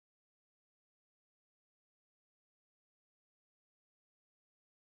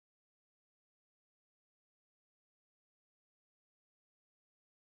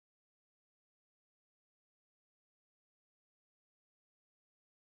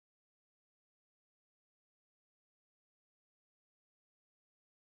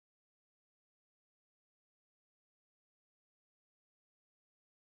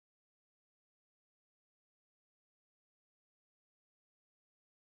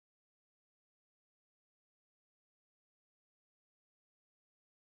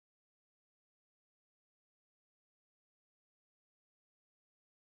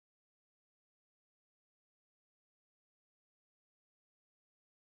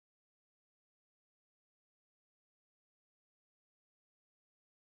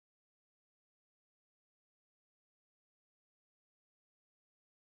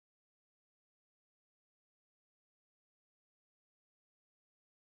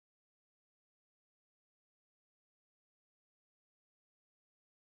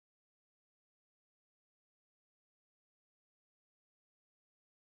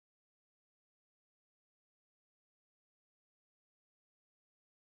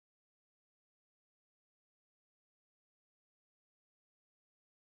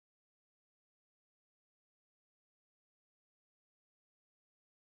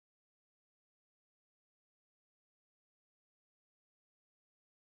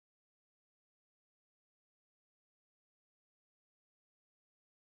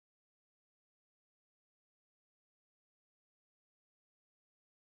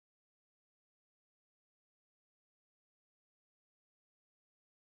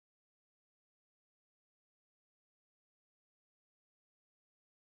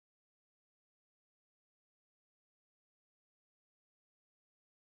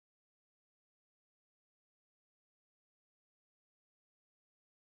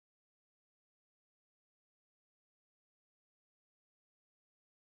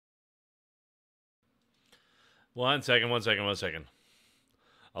One second, one second, one second.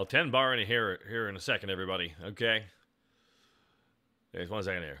 I'll 10 bar in here in a second, everybody. Okay? There's 1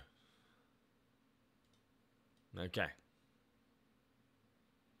 second here. Okay.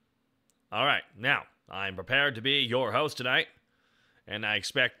 All right. Now, I'm prepared to be your host tonight, and I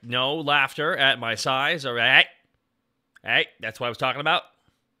expect no laughter at my size. All right? Hey, that's what I was talking about.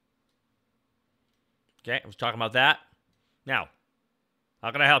 Okay, I was talking about that. Now,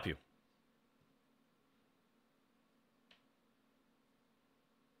 how can I help you?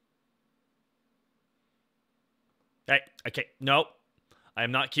 Hey, okay, no. I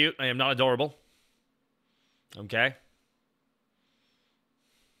am not cute. I am not adorable. Okay?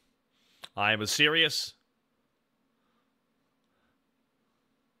 I am a serious.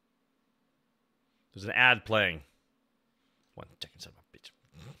 There's an ad playing. 1 second, son of a bitch.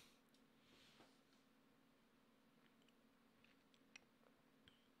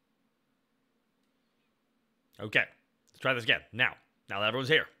 Okay, let's try this again. Now that everyone's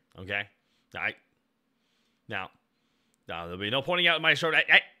here. Okay? All right. Now, there'll be no pointing out at my shirt.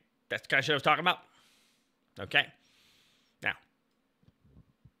 Hey, that's the kind of shit I was talking about. Okay? Now,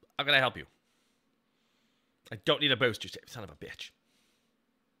 how can I help you? I don't need a boost, you son of a bitch.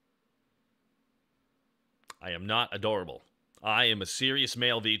 I am not adorable. I am a serious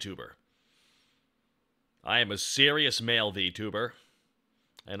male VTuber. I am a serious male VTuber,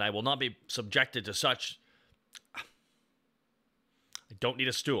 and I will not be subjected to such. I don't need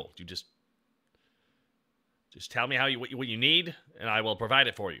a stool. You just tell me what you need, and I will provide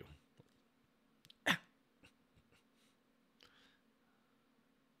it for you.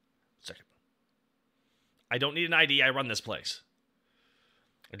 Second. I don't need an ID. I run this place.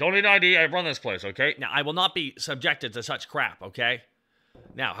 I don't need an ID. I run this place, okay? Now, I will not be subjected to such crap, okay?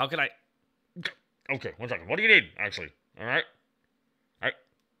 Now, how can I. Okay, 1 second. What do you need, actually? All right?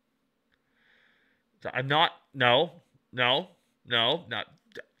 So I'm not. No. Not.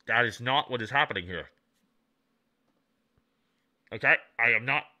 That is not what is happening here. Okay? I am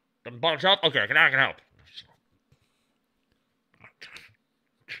not. I'm by myself? Okay, I can help.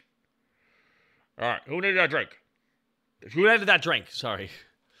 Alright, who needed that drink? Who needed that drink? Sorry.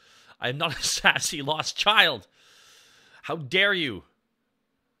 I am not a sassy lost child. How dare you?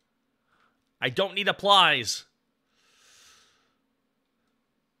 I don't need applause.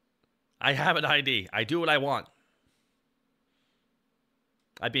 I have an ID. I do what I want.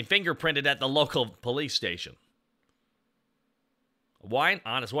 I've been fingerprinted at the local police station. Wine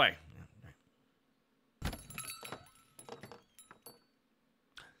on its way.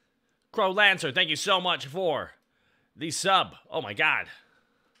 Crow Lancer, thank you so much for the sub. Oh my god.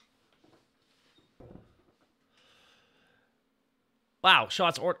 Wow,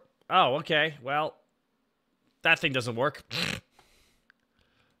 shots or. Oh, okay. Well, that thing doesn't work.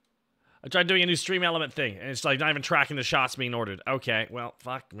 I tried doing a new stream element thing, and it's like not even tracking the shots being ordered. Okay, well,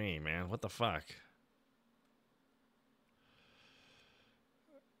 fuck me, man. What the fuck?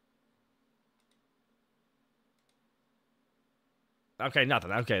 Okay,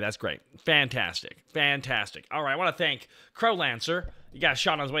 nothing. Okay, that's great. Fantastic. Fantastic. All right, I want to thank Crow Lancer. You got a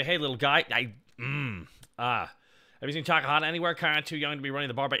shot on his way. Hey, little guy. Have you seen Takahata anywhere? Kind of too young to be running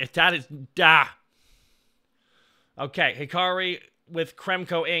the bar, but if that is... Okay, Hikari with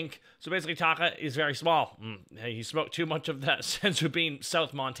Kremko Inc. So basically, Taka is very small. Hey, he smoked too much of that senzu bean,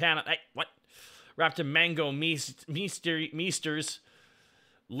 South Montana. Hey, what? Wrapped in mango meesters.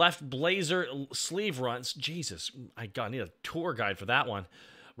 Left blazer sleeve runs. Jesus, I need a tour guide for that one.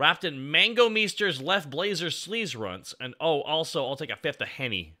 Wrapped in mango meesters, left blazer sleeves runs. And also, I'll take a fifth of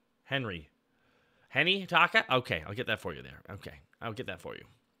Henny. Henny Taka? Okay, I'll get that for you there. Okay, I'll get that for you.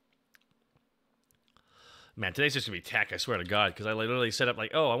 Man, today's just gonna be tech, I swear to God, because I literally set up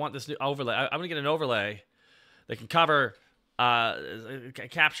like, I want this new overlay. I'm gonna get an overlay that can cover,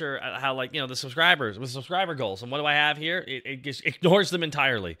 capture how, like, the subscribers with subscriber goals. And what do I have here? It just ignores them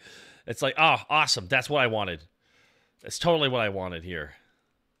entirely. It's like, oh, awesome. That's what I wanted. That's totally what I wanted here.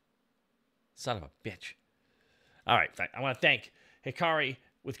 Son of a bitch. All right, I want to thank Hikari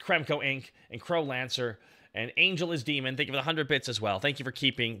with Kremko Inc. and Crow Lancer and Angel is Demon. Thank you for the 100 bits as well. Thank you for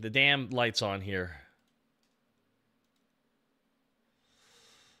keeping the damn lights on here.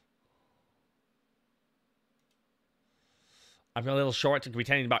 I'm a little short to be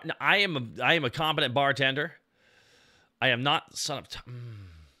pretending about. No, I am a competent bartender. I am not son of.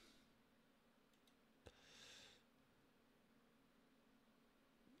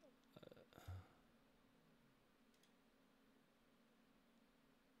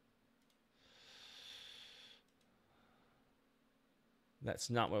 That's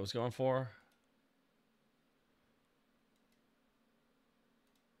not what I was going for.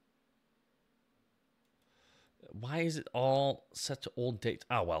 Why is it all set to old dates?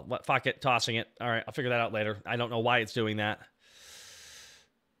 Oh, well, what? Fuck it. Tossing it. All right, I'll figure that out later. I don't know why it's doing that.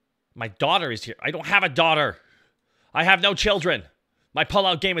 My daughter is here. I don't have a daughter. I have no children. My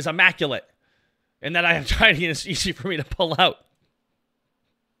pull-out game is immaculate. And that I am trying to get it's easy for me to pull out.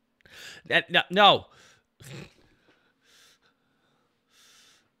 No.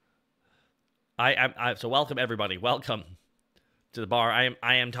 So welcome, everybody. Welcome to the bar.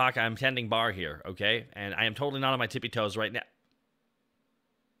 I'm tending bar here, okay? And I am totally not on my tippy toes right now.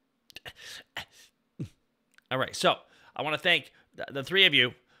 All right, so I want to thank the three of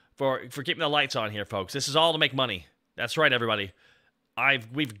you for keeping the lights on here, folks. This is all to make money. That's right, everybody.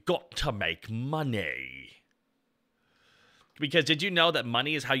 We've got to make money. Because did you know that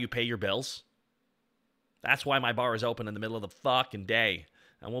money is how you pay your bills? That's why my bar is open in the middle of the fucking day.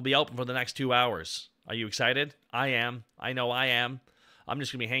 And we'll be open for the next 2 hours. Are you excited? I am. I know I am. I'm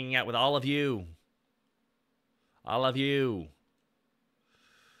just going to be hanging out with all of you. All of you.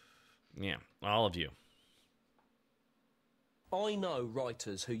 Yeah, all of you. I know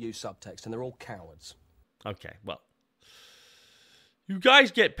writers who use subtext, and they're all cowards. Okay, well. You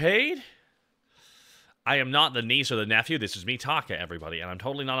guys get paid? I am not the niece or the nephew. This is me, Taka, everybody. And I'm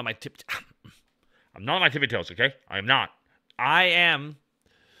totally not on my I'm not on my tippy toes, okay? I am not. I am...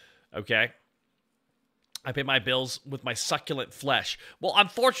 Okay. I pay my bills with my succulent flesh. Well,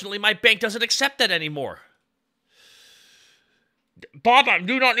 unfortunately, my bank doesn't accept that anymore. Bob, I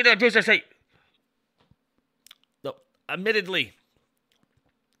do not need to do this. No, admittedly,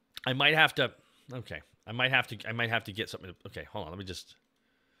 I might have to. Okay, I might have to get something. Okay, hold on.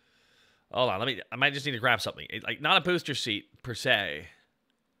 Hold on. I might just need to grab something. Like not a booster seat per se,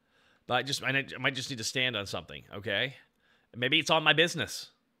 but I might just need to stand on something. Okay, maybe it's on my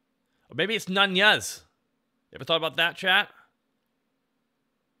business. Or maybe it's none yas. You ever thought about that, chat?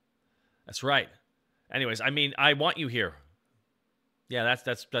 That's right. Anyways, I mean, I want you here. Yeah,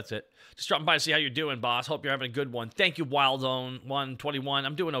 that's it. Just dropping by to see how you're doing, boss. Hope you're having a good one. Thank you, Wildzone 121.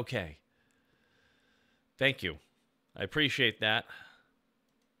 I'm doing okay. Thank you. I appreciate that.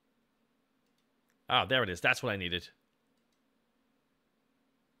 Oh, there it is. That's what I needed.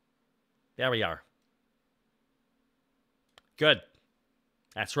 There we are. Good.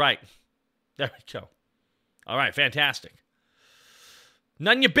 That's right. There we go. All right, fantastic.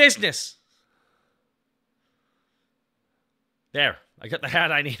 None your business. There, I got the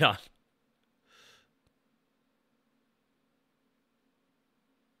hat I need on.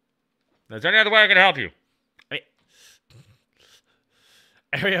 Is there any other way I can help you?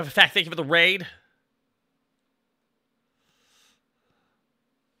 Area of attack, thank you for the raid.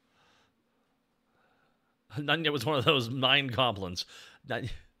 Nunya was one of those 9 goblins.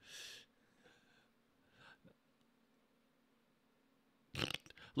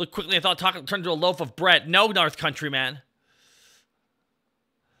 Look quickly, I thought Taco turned into a loaf of bread. No, North Country, man.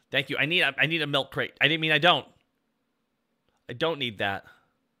 Thank you. I need a milk crate. I don't. I don't need that.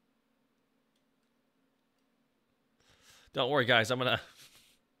 Don't worry, guys. I'm gonna...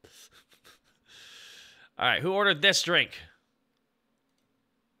 Alright, who ordered this drink?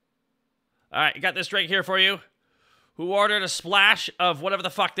 Alright, got this drink here for you. Who ordered a splash of whatever the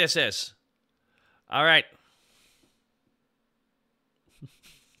fuck this is? Alright.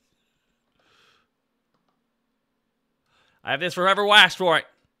 I have this for whoever asked for it.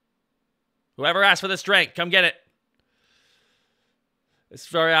 Whoever asked for this drink, come get it. It's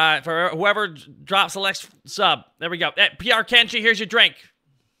for whoever drops the next sub. There we go. PR Kenchi, here's your drink.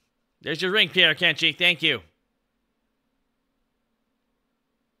 There's your drink, PR Kenchi. Thank you.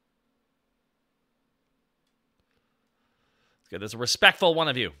 Good. There's a respectful one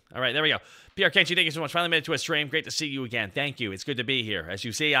of you. All right, there we go. PR Kenchi, thank you so much. Finally made it to a stream. Great to see you again. Thank you. It's good to be here. As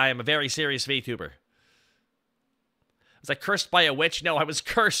you see, I am a very serious VTuber. Was I cursed by a witch? No, I was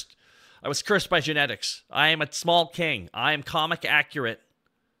cursed. I was cursed by genetics. I am a small king. I am comic accurate.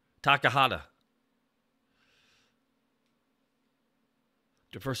 Takahata.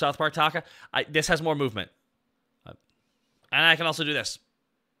 For South Park Taka, this has more movement. And I can also do this.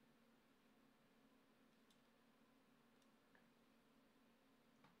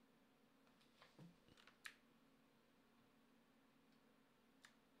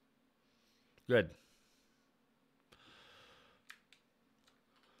 Good.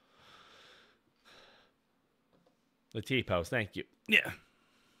 The T-pose, thank you. Yeah.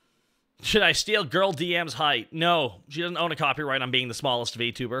 Should I steal Girl DM's height? No, she doesn't own a copyright on being the smallest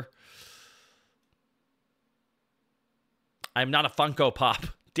VTuber. I'm not a Funko Pop.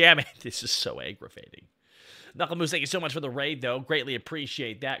 Damn it, this is so aggravating. Knuckle Moose, thank you so much for the raid, though. Greatly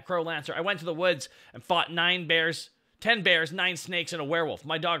appreciate that. Crow Lancer, I went to the woods and fought 9 bears, 10 bears, 9 snakes, and a werewolf.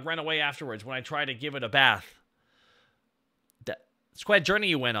 My dog ran away afterwards when I tried to give it a bath. It's quite a journey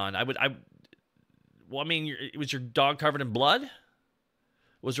you went on. Well, I mean, was your dog covered in blood?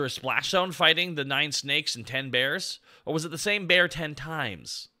 Was there a splash zone fighting the 9 snakes and 10 bears? Or was it the same bear 10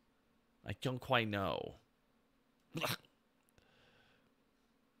 times? I don't quite know.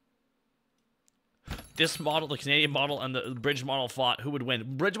 This model, the Canadian model, and the bridge model fought. Who would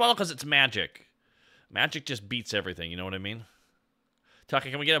win? Bridge model because it's magic. Magic just beats everything, you know what I mean? Tucker,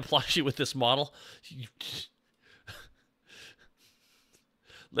 can we get a plushie with this model?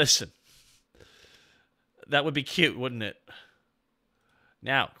 Listen. That would be cute, wouldn't it?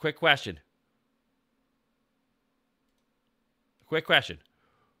 Now, quick question. Quick question.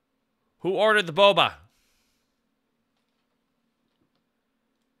 Who ordered the boba?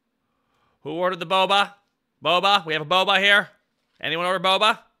 Who ordered the boba? Boba? We have a boba here? Anyone order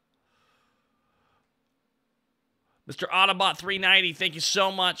boba? Mr. Autobot 390, thank you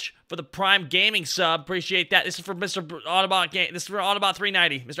so much for the Prime Gaming sub. Appreciate that. This is for Mr. Autobot Game. This is for Autobot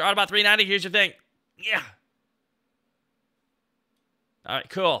 390. Mr. Autobot 390, here's your thing. Yeah. All right,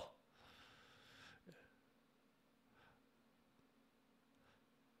 cool.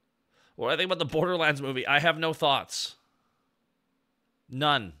 What do I think about the Borderlands movie? I have no thoughts.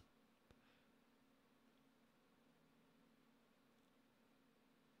 None.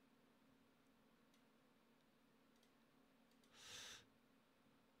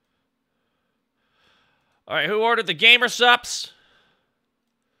 All right, who ordered the Gamer Sups?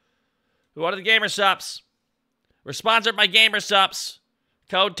 Who ordered the Gamer Sups? We're sponsored by Gamer Sups.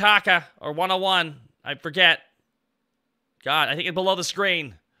 Code TAKA or 101. I forget. God, I think it's below the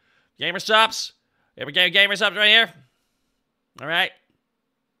screen. Gamer Sups. Here we go. Gamer Sups right here. All right.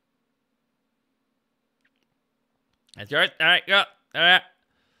 That's yours. All right, go. All right.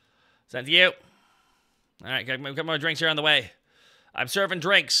 Send to you. All right, got more drinks here on the way. I'm serving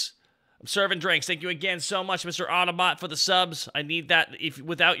drinks. I'm serving drinks. Thank you again so much, Mr. Autobot, for the subs. I need that. If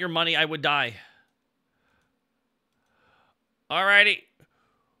without your money, I would die. Alrighty.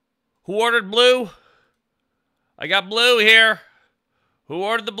 Who ordered blue? I got blue here. Who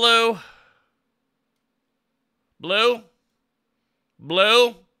ordered the blue? Blue?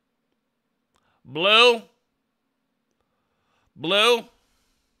 Blue? Blue? Blue?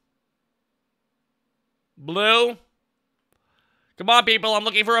 Blue? Come on, people. I'm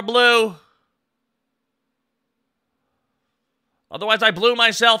looking for a blue. Otherwise, I blew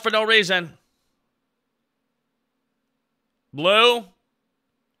myself for no reason. Blue?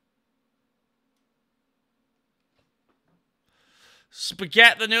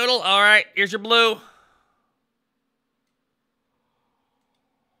 Spaghetti the noodle. All right, here's your blue.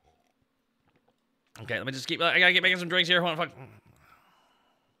 Okay, let me just keep... I gotta keep making some drinks here. Hold on, fuck.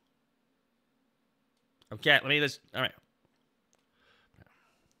 Okay, let me just... All right.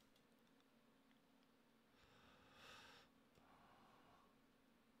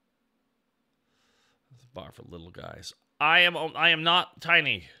 Bar for little guys. I am not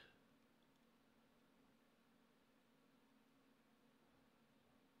tiny.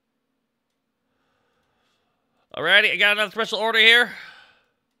 Alrighty, I got another special order here.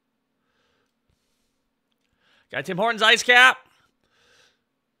 Got Tim Hortons ice cap.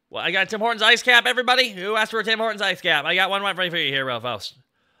 Well, I got Tim Hortons ice cap, everybody. Who asked for a Tim Hortons ice cap? I got one right for you here, Ralph House.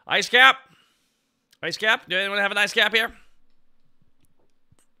 Ice cap. Ice cap. Do anyone have an ice cap here?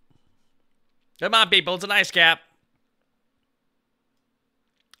 Come on, people. It's an ice cap.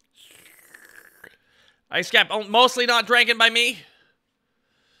 Ice cap. Oh, mostly not drinking by me.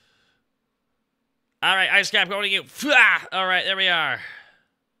 All right, ice cap going to you. All right, there we are.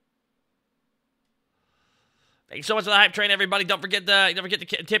 Thank you so much for the hype train, everybody. Don't forget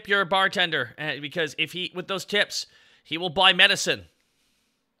to tip your bartender, because if he with those tips, he will buy medicine.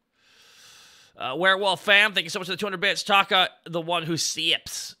 Werewolf fam, thank you so much for the 200 bits. Taka, the one who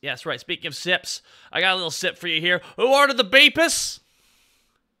sips. Yes, right. Speaking of sips, I got a little sip for you here. Who ordered the Beepus?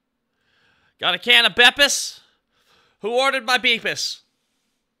 Got a can of Beppus? Who ordered my Beepus?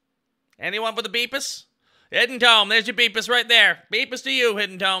 Anyone for the Beepus? Hidden Tome, there's your Beepus right there. Beepus to you,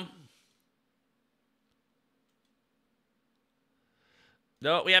 Hidden Tome.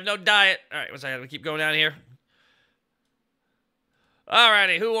 No, we have no diet. All right, what's that? We keep going down here.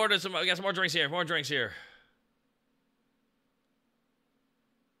 Alrighty, who ordered some? We got some more drinks here. More drinks here.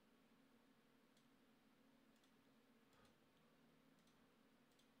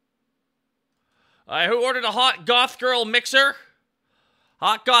 Alright, who ordered a hot goth girl mixer?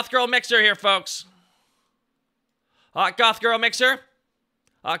 Hot goth girl mixer here, folks. Hot goth girl mixer.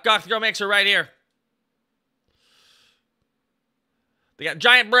 Hot goth girl mixer right here. They got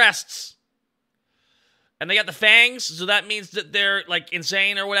giant breasts. And they got the fangs, so that means that they're, like,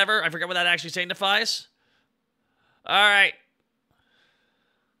 insane or whatever. I forget what that actually signifies. Alright.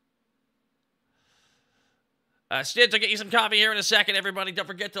 Stids, I'll get you some coffee here in a second, everybody. Don't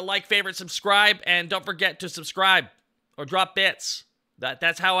forget to like, favorite, subscribe, and don't forget to subscribe or drop bits.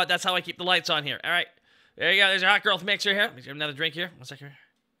 That's how I keep the lights on here. All right. There you go. There's your hot girl mixer here. Let me get another drink here. 1 second here.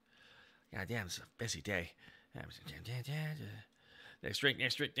 God damn, it's a busy day. Next drink,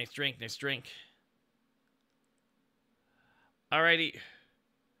 next drink, next drink, next drink. Alrighty.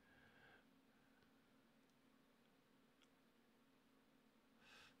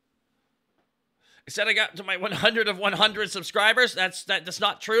 I said I got to my 100 of 100 subscribers. That's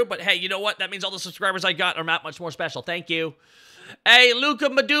not true, but hey, you know what? That means all the subscribers I got are not much more special. Thank you. Hey, Luca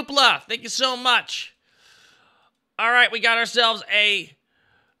Madupla, thank you so much. All right, we got ourselves a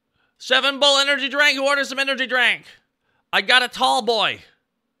 7-Bull energy drink. Who orders some energy drink? I got a tall boy.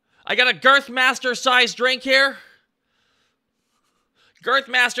 I got a Girthmaster size drink here.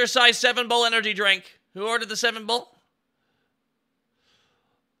 Girthmaster size 7-Bull energy drink. Who ordered the 7-Bull?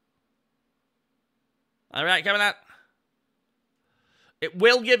 All right, coming out. It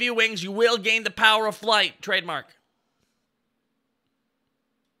will give you wings. You will gain the power of flight. Trademark.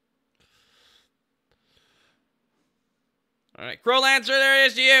 All right, Crow Lancer, there it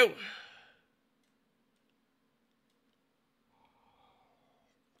is to you.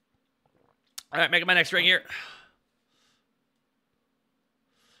 All right, making my next drink here.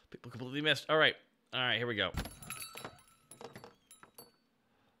 People completely missed. All right, here we go.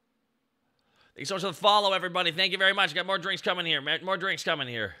 Thanks so much for the follow, everybody. Thank you very much. Got more drinks coming here. More drinks coming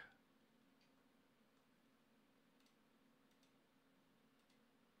here.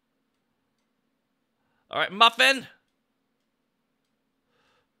 All right, muffin.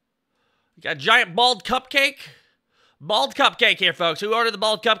 We got a giant bald cupcake. Bald cupcake here, folks. Who ordered the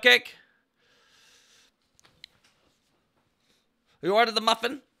bald cupcake? Who ordered the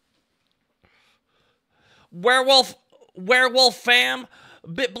muffin? Werewolf fam.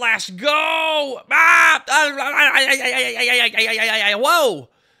 Bit blast, go! Whoa!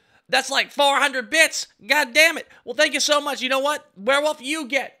 That's like 400 bits. God damn it. Well, thank you so much. You know what? Werewolf, you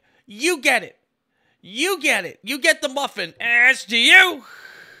get it. You get it. You get the muffin. As to you.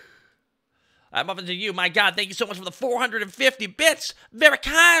 Muffin to you. My God, thank you so much for the 450 bits. Very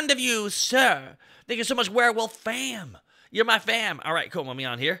kind of you, sir. Thank you so much, Werewolf fam. You're my fam. All right, cool. Let me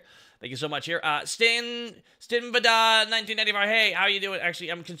on here. Thank you so much here. Stinvada 1995. Hey, how you doing?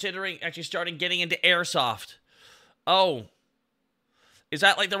 Actually, I'm considering starting getting into airsoft. Oh. Is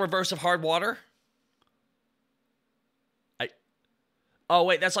that like the reverse of hard water? Oh,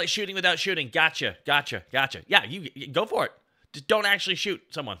 wait, that's like shooting without shooting. Gotcha. Yeah, you go for it. Just don't actually shoot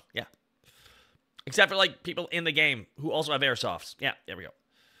someone. Yeah. Except for like people in the game who also have airsofts. Yeah, there we go.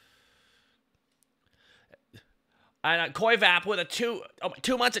 And Koivap with a 2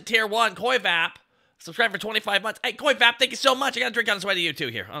 months at tier 1. Koivap, subscribe for 25 months. Hey, Koivap, thank you so much. I got a drink on its way to you too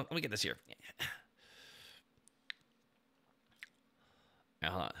here. Let me get this here.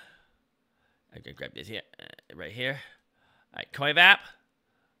 Now, hold on. I'm going to grab this here. Right here. All right, Koivap.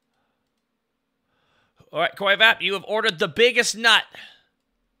 All right, Koivap, you have ordered the biggest nut.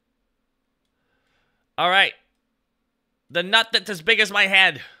 All right. The nut that's as big as my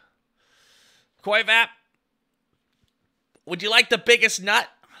head. Koivap. Would you like the biggest nut?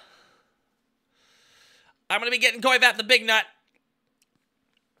 I'm going to be getting Koivap the big nut.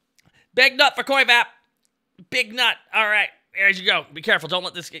 Big nut for Koivap. Big nut. All right. There you go. Be careful. Don't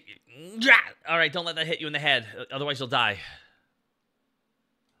let this get you. All right. Don't let that hit you in the head. Otherwise, you'll die.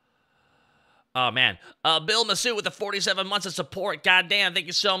 Oh, man. Bill Masu with the 47 months of support. God damn. Thank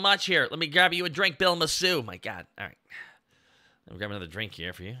you so much here. Let me grab you a drink, Bill Masu. My God. All right. Let me grab another drink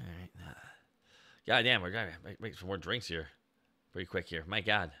here for you. All right. God damn, we're going to make some more drinks here. Pretty quick here. My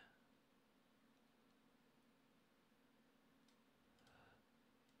God.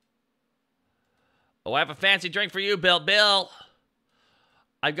 Oh, I have a fancy drink for you, Bill. Bill.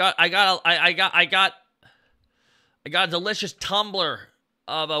 I got a delicious tumbler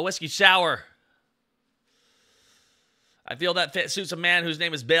of a whiskey sour. I feel that suits a man whose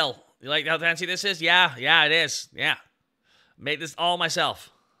name is Bill. You like how fancy this is? Yeah, it is. Yeah. Made this all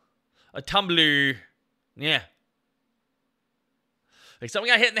myself. A tumbler. Yeah. Like someone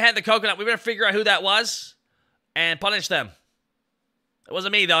got hit in the head with the coconut. We better figure out who that was and punish them. It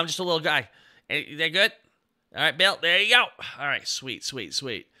wasn't me, though. I'm just a little guy. Is that good? All right, Bill. There you go. All right. Sweet. All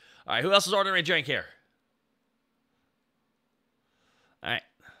right. Who else is ordering a drink here? All right.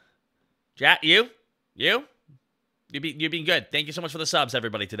 Chat, you? You've been good. Thank you so much for the subs,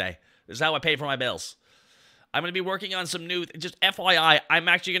 everybody, today. This is how I pay for my bills. I'm going to be working on some new, just FYI, I'm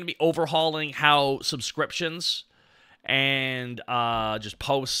actually going to be overhauling how subscriptions and just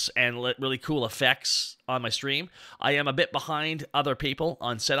posts and really cool effects on my stream. I am a bit behind other people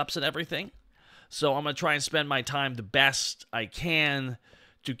on setups and everything. So I'm going to try and spend my time the best I can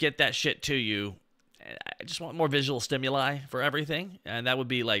to get that shit to you. I just want more visual stimuli for everything. And that would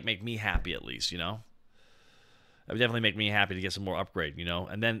be like make me happy at least, you know? That would definitely make me happy to get some more upgrade, you know?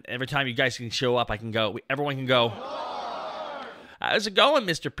 And then every time you guys can show up, I can go, everyone can go, how's it going,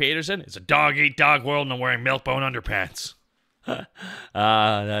 Mr. Peterson? It's a dog-eat-dog world and I'm wearing milk-bone underpants.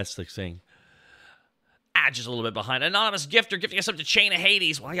 That's the thing. Just a little bit behind. Anonymous gifter gifting us up to Chain of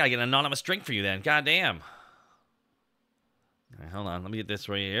Hades. Well, I gotta get an anonymous drink for you then. Goddamn. All right, hold on. Let me get this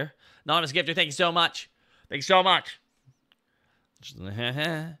right here. Anonymous gifter, thank you so much. Thank you so much.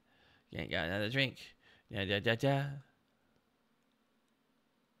 Yeah, got another drink. Yeah.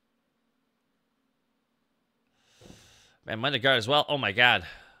 Man, Monday Guard as well. Oh my god.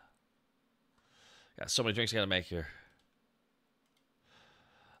 Got so many drinks I gotta make here.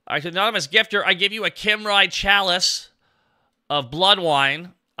 All right, anonymous gifter, I give you a Kimride chalice of blood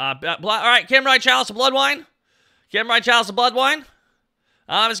wine. All right, Kimride chalice of blood wine. Kimride chalice of blood wine.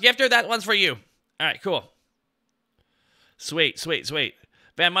 Anonymous gifter, that one's for you. All right, cool. Sweet.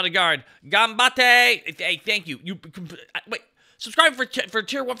 Van Montegard, Gambate. Hey, thank you. Wait, subscribe for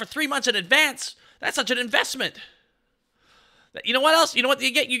tier 1 for 3 months in advance. That's such an investment. You know what else? You know what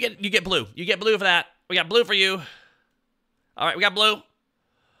you get? You get blue. You get blue for that. We got blue for you. All right, we got blue.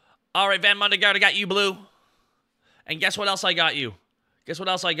 All right, Van Montegard, I got you blue. And guess what else I got you? Guess what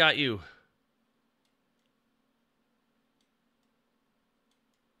else I got you?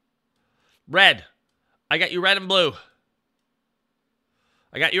 Red. I got you red and blue.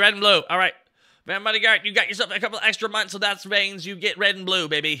 I got you red and blue. All right. Van Montegard, you got yourself a couple extra months, so that's veins. You get red and blue,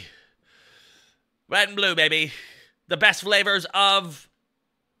 baby. Red and blue, baby. The best flavors of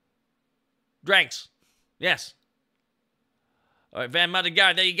drinks. Yes. All right, Van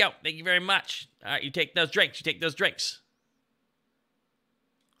Montegard, there you go. Thank you very much. All right, you take those drinks.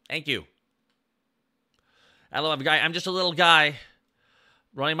 Thank you. Hello, guy. I'm just a little guy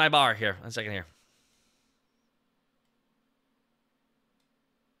running my bar here. 1 second here.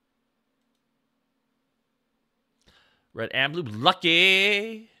 Red and blue.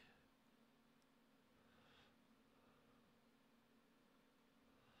 Lucky.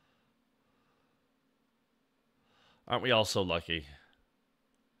 Aren't we all so lucky?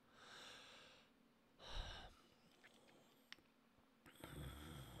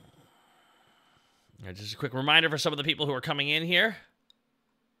 Just a quick reminder for some of the people who are coming in here.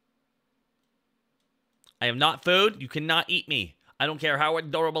 I am not food. You cannot eat me. I don't care how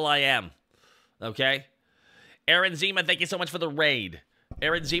adorable I am. Okay? Aaron Zima, thank you so much for the raid.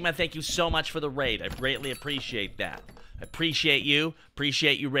 Aaron Zima, thank you so much for the raid. I greatly appreciate that. I appreciate you.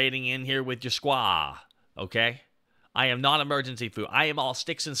 Appreciate you raiding in here with your squaw. Okay? I am not emergency food. I am all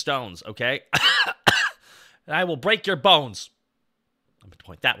sticks and stones, okay? And I will break your bones. I'm going to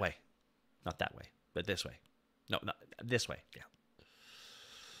point that way. Not that way, but this way. No, not this way. Yeah.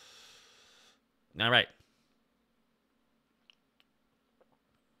 All right.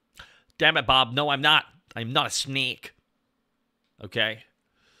 Damn it, Bob. No, I'm not. I'm not a snake. Okay?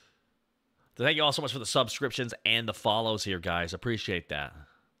 So thank you all so much for the subscriptions and the follows here, guys. Appreciate that.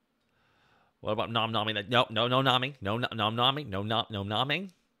 What about nom-nomming? No nomming. No nom-nomming. No nomming.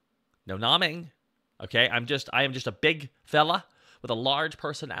 No nomming. Okay? I am just a big fella with a large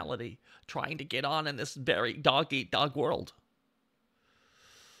personality trying to get on in this very dog-eat-dog world.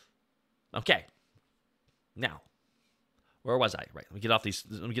 Okay. Now, where was I? Right. Let me get off these.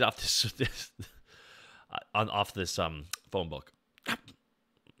 Let me get off this off this phone book.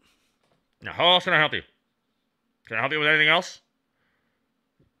 Now, how else can I help you? Can I help you with anything else?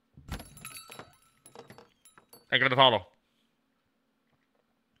 Thank you for the follow.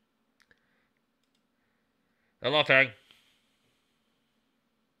 Hello, Tang.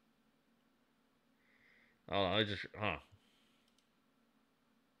 Oh, I just,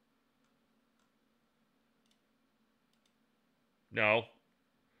 No.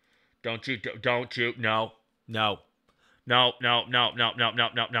 Don't you, no. No. No. No. No. No. No. No.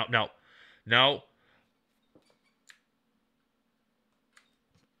 No. No. No. No.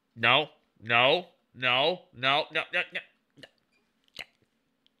 No. No. No. No. No. No. No. No.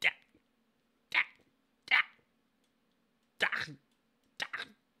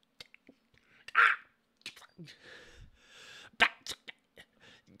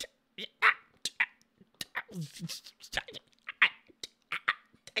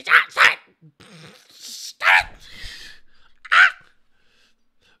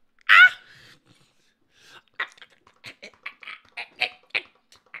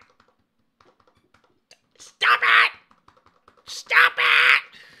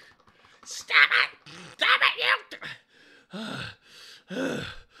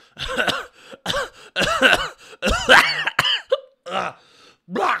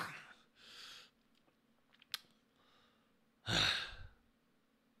 Blah.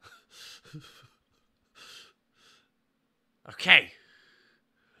 Okay.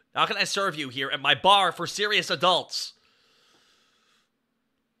 How can I serve you here at my bar for serious adults?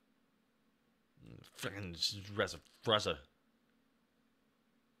 Fucking Reza.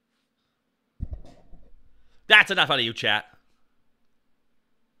 That's enough out of you, chat.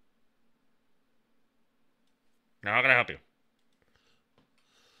 Now how can I help you?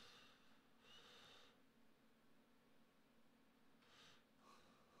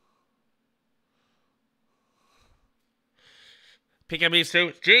 Picking me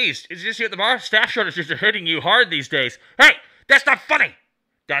too. Jeez, is this you at the bar? Staff shortages are hitting you hard these days. Hey, that's not funny.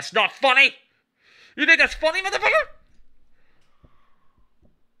 That's not funny. You think that's funny, motherfucker?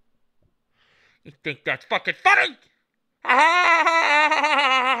 You think that's fucking funny? Ah!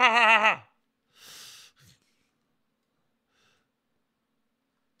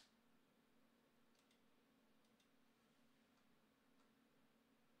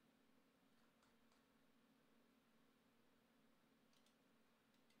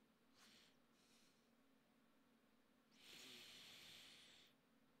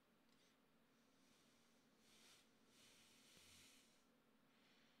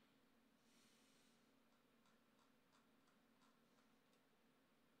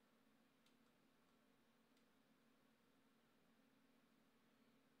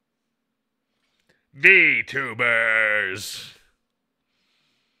 VTubers.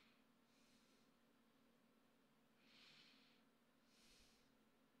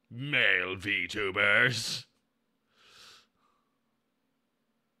 Male VTubers.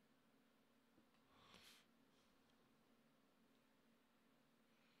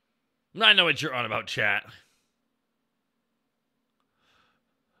 I know what you're on about, chat.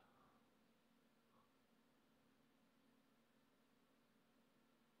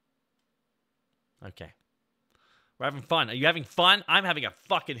 Okay. We're having fun. Are you having fun? I'm having a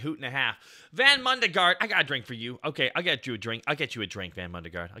fucking hoot and a half. Van Mundegard, I got a drink for you. Okay, I'll get you a drink. I'll get you a drink, Van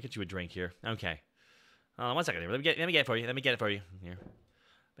Mundegard. I'll get you a drink here. Okay. 1 second here. Let me get it for you. Let me get it for you. Here.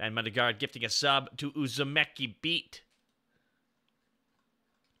 Van Mundegard gifting a sub to Uzumeki Beat.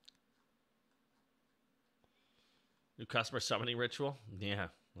 New customer summoning ritual? Yeah,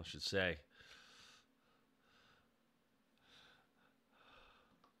 I should say.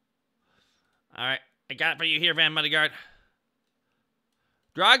 All right. I got it for you here, Van Mundegard.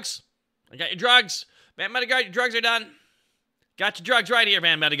 Drugs? I got your drugs. Van Mundegard, your drugs are done. Got your drugs right here,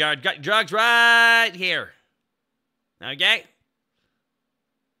 Van Mundegard. Got your drugs right here. Okay?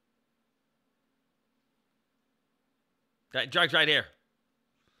 Got your drugs right here.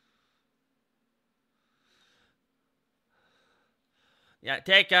 Yeah,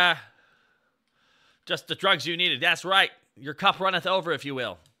 take just the drugs you needed. That's right. Your cup runneth over, if you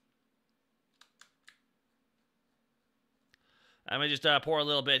will. I'm going to just pour a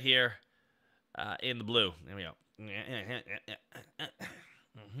little bit here in the blue. There we go.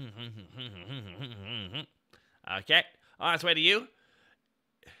 Okay. On its way to you.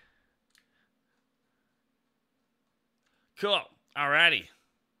 Cool. Alrighty.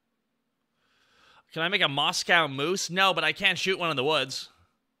 Can I make a Moscow moose? No, but I can't shoot one in the woods.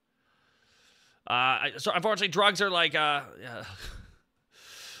 So unfortunately, drugs are like...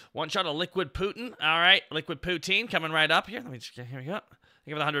 one shot of liquid Putin. All right, liquid poutine coming right up here. Let me just here we go. Thank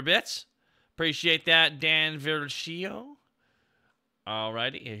you for the 100 bits. Appreciate that, Dan Virgio. All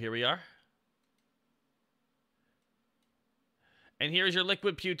righty, here we are. And here's your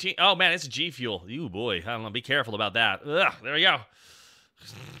liquid poutine. Oh man, it's G Fuel. You boy, I don't know. Be careful about that. Ugh, there we go.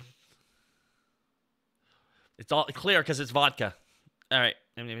 It's all clear because it's vodka. All right.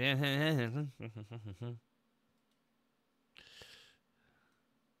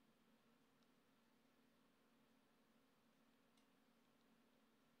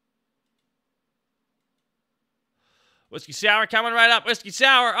 Whiskey Sour coming right up. Whiskey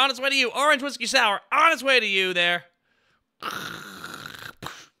Sour on its way to you. Orange Whiskey Sour on its way to you there.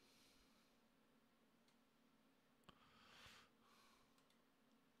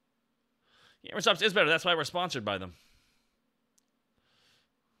 Gamer Subs is better. That's why we're sponsored by them.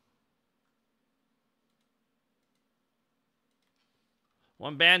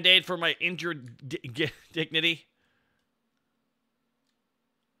 One Band-Aid for my injured dignity.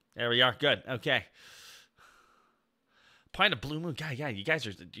 There we are. Good. Okay. Pint of Blue Moon. God, yeah, you guys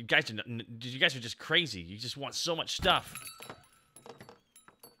are just crazy. You just want so much stuff.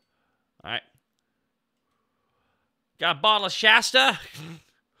 All right. Got a bottle of Shasta.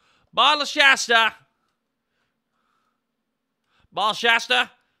 Bottle of Shasta. Bottle of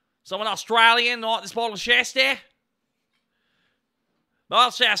Shasta. Someone Australian want this bottle of Shasta?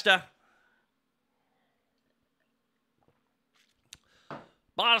 Bottle Shasta.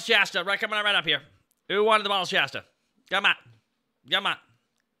 Bottle Shasta. Right, coming right up here. Who wanted the Bottle Shasta? Come on. Come on.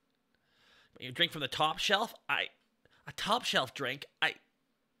 You drink from the top shelf? A top shelf drink?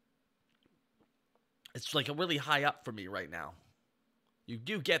 It's like a really high up for me right now. You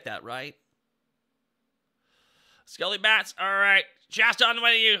do get that, right? Scully Bats. All right. Shasta, on the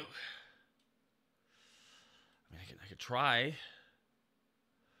way to you. I mean, I could try.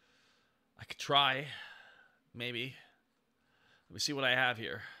 I could try. Maybe. Let me see what I have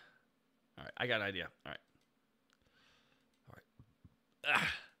here. All right. I got an idea. All right. All right.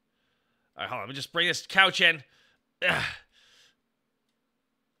 All right, hold on. Let me just bring this couch in. All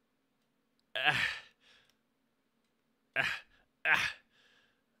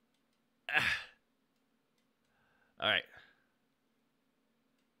right.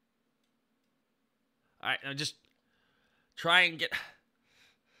 All right, now just try and get...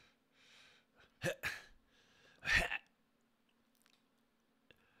 Okay.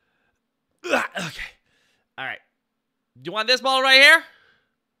 All right. Do you want this ball right here?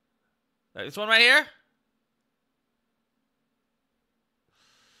 This one right here?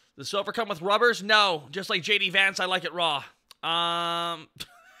 Does silver come with rubbers? No. Just like JD Vance, I like it raw.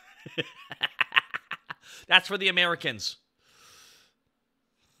 That's for the Americans.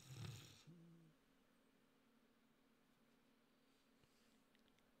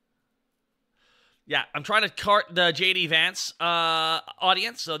 Yeah, I'm trying to cart the JD Vance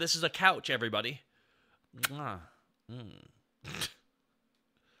audience, so this is a couch, everybody.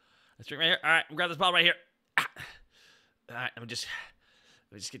 Let's drink right here. All right, grab this bottle right here. All right, let me just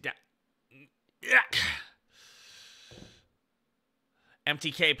get down. Yeah.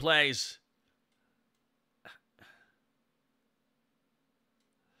 MTK plays.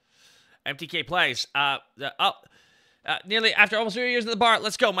 MTK plays. Nearly after almost 3 years at the bar,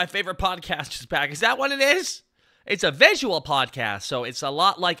 let's go. My favorite podcast is back. Is that what it is? It's a visual podcast, so it's a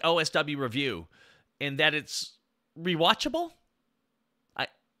lot like OSW Review in that it's rewatchable.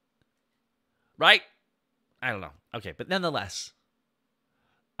 Right? I don't know. Okay, but nonetheless.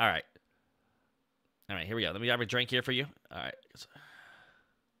 All right. All right, here we go. Let me have a drink here for you. All right.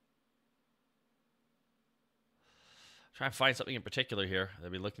 Try and find something in particular here.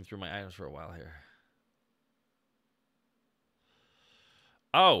 I've been looking through my items for a while here.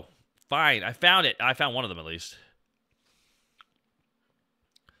 Oh, fine. I found it. I found one of them at least.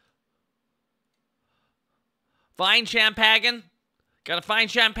 Fine champagne. Got a fine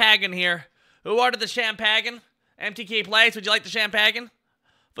champagne here. Who ordered the champagne? MTK Plays, would you like the champagne?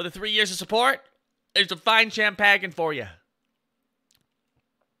 For the 3 years of support? There's a fine champagne for you.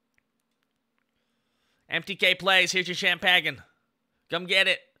 MTK Plays, here's your champagne. Come get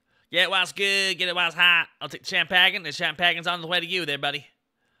it. Get it while it's good, get it while it's hot. I'll take the champagne. The champagne's on the way to you there, buddy.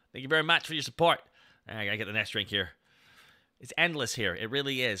 Thank you very much for your support. All right, I gotta get the next drink here. It's endless here. It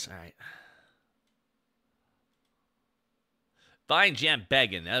really is. All right. Fine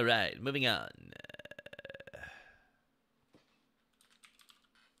champagne. All right, moving on.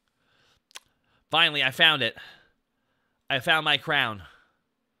 Finally, I found it. I found my crown.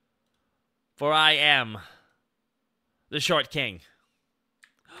 For I am the Short King.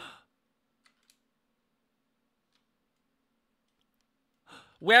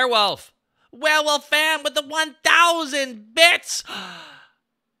 Werewolf. Werewolf Fam with the 1,000 bits.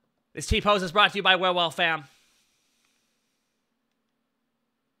 This T-Pose is brought to you by Werewolf Fam.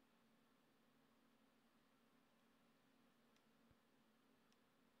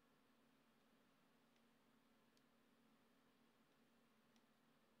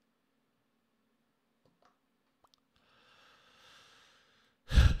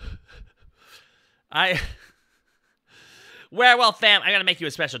 Werewolf Fam, I gotta make you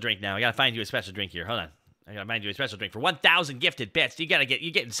a special drink now. I gotta find you a special drink here. Hold on. I gotta find you a special drink for 1,000 gifted bits. You're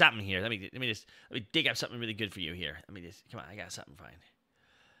getting something here. Let me dig up something really good for you here. Come on, I got something fine.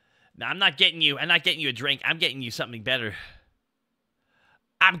 No, I'm not getting you a drink. I'm getting you something better.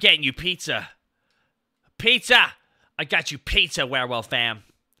 I'm getting you pizza. Pizza! I got you pizza, Werewolf Fam.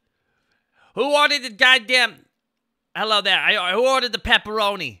 Who ordered the goddamn... Hello there. Who ordered the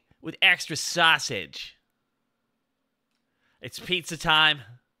pepperoni with extra sausage? It's pizza time.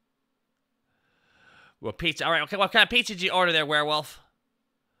 Well, pizza. All right, okay. What kind of pizza did you order there, Werewolf?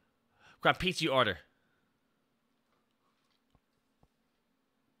 What kind of pizza you order?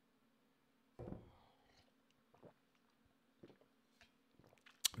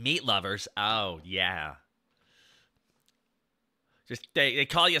 Meat lovers. Oh, yeah. Just they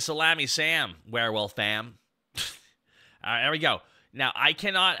call you Salami Sam, Werewolf Fam. All right, there we go. Now, I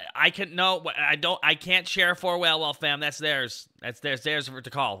can't share for well, fam. That's theirs. That's theirs for to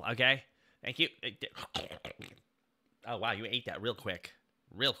call, okay? Thank you. Oh, wow, you ate that real quick.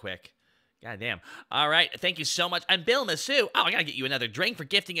 Real quick. God damn. All right, thank you so much. And Bill Masu. Oh, I gotta get you another drink for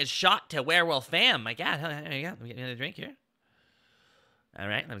gifting a shot to Werewolf Fam. My God, there you go. Let me get another drink here. All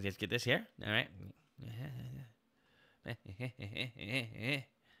right, let me just get this here. All right.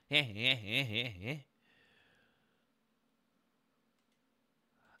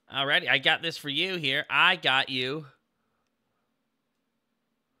 Alrighty, I got this for you here. I got you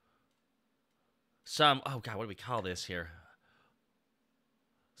some, oh God, what do we call this here?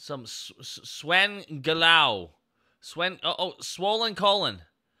 Some Swen Galau. Swollen colon.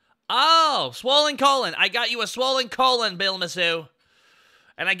 Oh, swollen colon. I got you a swollen colon, Bill Masu.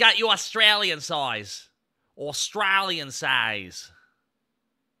 And I got you Australian size. Australian size.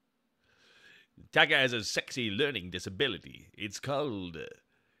 Taka has a sexy learning disability. It's called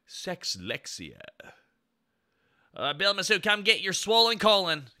sexlexia. Bill Masu, come get your swollen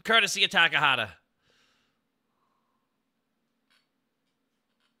colon, courtesy of Takahata.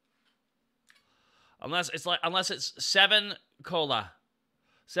 Unless it's 7 cola.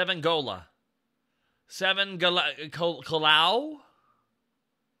 7 gola. 7 colau.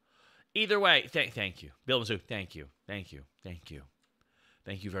 Either way, thank you. Bill Masu, thank you. Thank you. Thank you.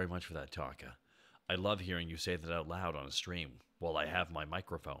 Thank you very much for that, Taka. I love hearing you say that out loud on a stream while I have my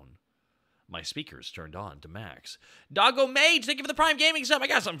microphone, my speakers turned on to max. Doggo Mage, thank you for the Prime Gaming sub. I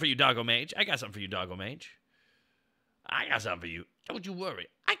got something for you, Doggo Mage. I got something for you, Doggo Mage. I got something for you. Don't you worry.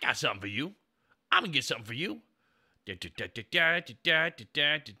 I got something for you. I'm gonna get something for you.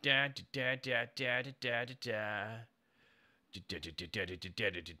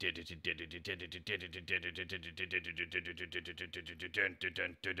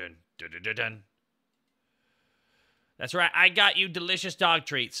 That's right. I got you delicious dog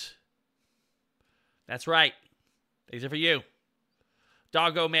treats. That's right. These are for you.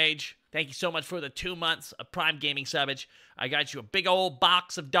 Doggo Mage, thank you so much for the 2 months of Prime Gaming subbage. I got you a big old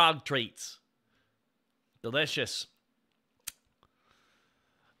box of dog treats. Delicious.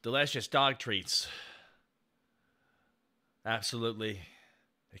 Delicious dog treats. Absolutely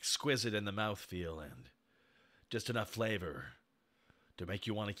exquisite in the mouthfeel and just enough flavor to make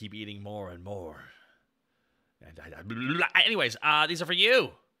you want to keep eating more and more. And anyways, these are for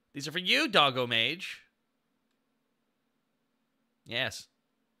you. These are for you, Doggo Mage. Yes.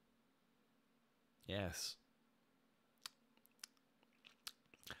 Yes.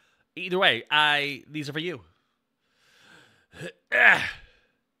 Either way, these are for you.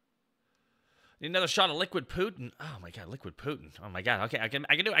 Need another shot of liquid Putin. Oh my God, liquid Putin. Oh my God. Okay, I can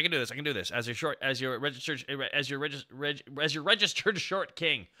do this. I can do this as your registered short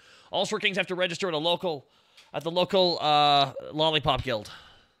king. All short kings have to register at the local lollipop guild.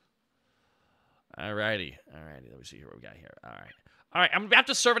 Alrighty. Let me see here what we got here. All right. I'm gonna have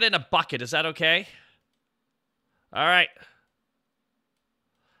to serve it in a bucket. Is that okay? All right.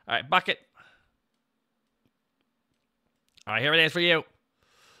 Bucket. All right, here it is for you.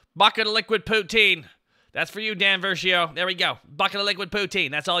 Bucket of liquid poutine. That's for you, Dan Versio. There we go. Bucket of liquid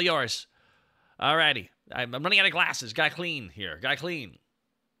poutine. That's all yours. Alrighty. I'm running out of glasses. Gotta clean here. Gotta clean.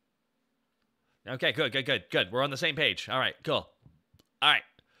 Okay, good. We're on the same page. All right, cool. All right.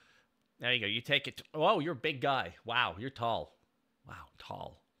 There you go. You take it. Oh, you're a big guy. Wow, you're tall. Wow,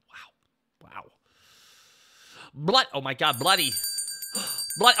 tall. Wow. Blood. Oh my God, bloody.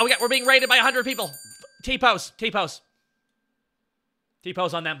 Blood. Oh, we're being raided by 100 people. T-pose.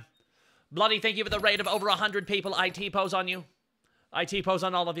 T-pose on them. Bloody, thank you for the raid of over 100 people. I T-pose on you. I T-pose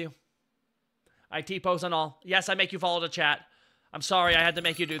on all of you. I T-pose on all. Yes, I make you follow the chat. I'm sorry I had to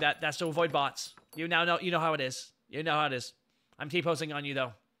make you do that. That's to avoid bots. You now know. You know how it is. You know how it is. I'm T-posing on you,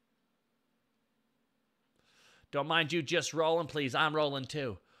 though. Don't mind you just rolling, please. I'm rolling,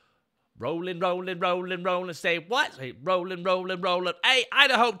 too. Rolling. Say what? Hey, rolling. Hey,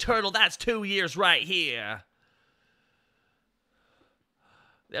 Idaho Turtle, that's 2 years right here.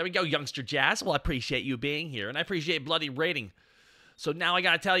 There we go, Youngster Jazz. Well, I appreciate you being here, and I appreciate bloody raiding. So now I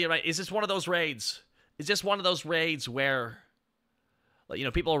gotta tell you, right, is this one of those raids? Is this one of those raids where, like, you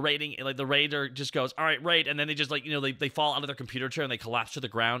know, people are raiding, and, like, the raider just goes, all right, raid, and then they just, like, you know, they fall out of their computer chair and they collapse to the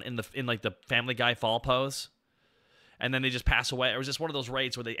ground in like the Family Guy fall pose, and then they just pass away? Or is this one of those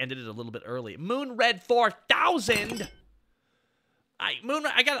raids where they ended it a little bit early? Moon Red 4000.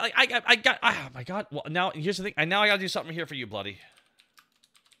 I got. Oh my God. Well, now here's the thing. Now I gotta do something here for you, bloody.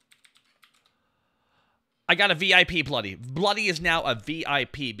 I got a VIP, Bloody. Bloody is now a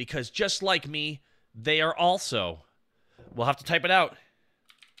VIP because just like me, they are also, we'll have to type it out,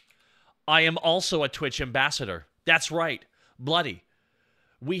 I am also a Twitch ambassador. That's right. Bloody.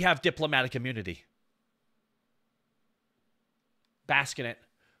 We have diplomatic immunity. Bask in it.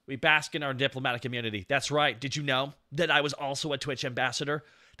 We bask in our diplomatic immunity. That's right. Did you know that I was also a Twitch ambassador?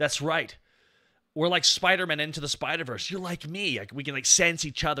 That's right. We're like Spider-Man into the Spider-Verse. You're like me. Like, we can like sense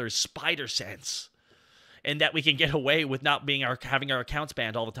each other's spider sense. And that we can get away with not being having our accounts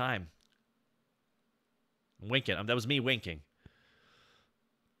banned all the time. I'm winking. That was me winking.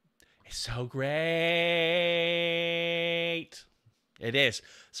 It's so great. It is.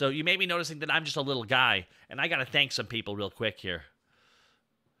 So you may be noticing that I'm just a little guy. And I got to thank some people real quick here.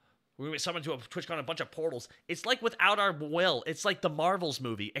 We were summoned to a TwitchCon a bunch of portals. It's like Without Our Will. It's like the Marvels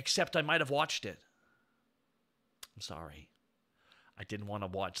movie, except I might have watched it. I'm sorry. I didn't want to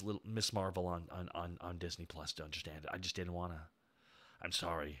watch Little Miss Marvel on Disney Plus to understand it. I just didn't want to. I'm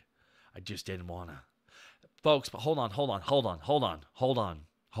sorry. I just didn't want to. Folks, but hold on.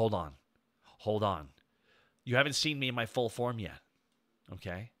 You haven't seen me in my full form yet.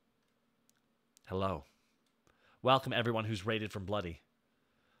 Okay? Hello. Welcome everyone who's rated from Bloody.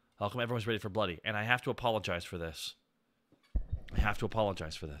 Welcome everyone who's rated for Bloody. And I have to apologize for this. I had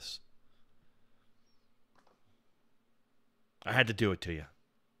to do it to you.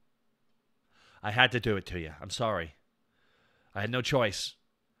 I'm sorry. I had no choice.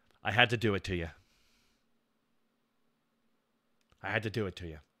 I had to do it to you.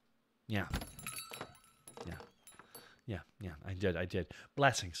 Yeah. I did.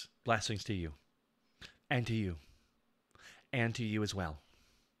 Blessings to you. And to you. And to you as well.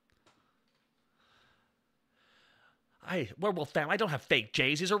 Werewolf fam, I don't have fake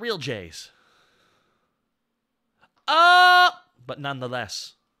J's. These are real J's. But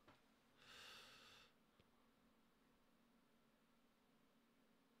nonetheless.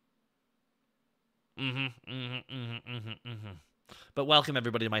 But welcome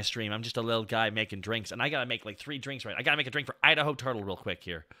everybody to my stream. I'm just a little guy making drinks, and I gotta make like 3 drinks right. I gotta make a drink for Idaho Turtle real quick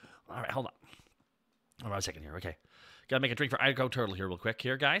here. All right, hold on. Hold on a second here. Okay, gotta make a drink for Idaho Turtle here real quick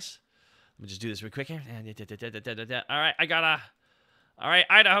here, guys. Let me just do this real quick here. All right, all right,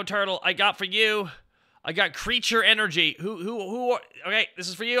 Idaho Turtle, I got for you. I got creature energy. Who? Okay, this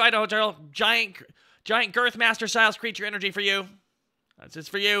is for you, Idaho Turtle. Giant Girthmaster Styles creature energy for you. That's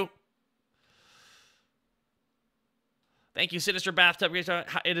just for you. Thank you, Sinister Bathtub.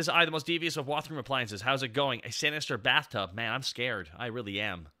 It is I, the most devious of bathroom appliances. How's it going? A sinister bathtub. Man, I'm scared. I really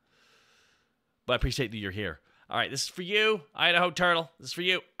am. But I appreciate that you're here. All right, this is for you, Idaho Turtle. This is for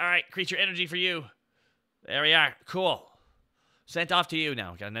you. All right, creature energy for you. There we are. Cool. Sent off to you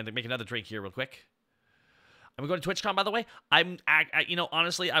now. Gotta make another drink here real quick. I'm going to TwitchCon, by the way.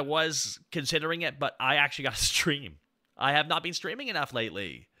 Honestly, I was considering it, but I actually got to stream. I have not been streaming enough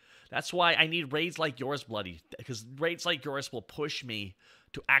lately. That's why I need raids like yours, Bloody. Because raids like yours will push me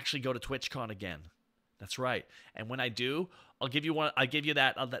to actually go to TwitchCon again. That's right. And when I do, I'll give you one. I'll give you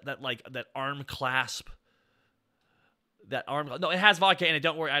that arm clasp. No, it has vodka in it.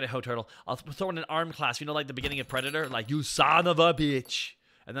 Don't worry, Idaho Turtle. I'll throw in an arm clasp. You know, like the beginning of Predator, like you son of a bitch.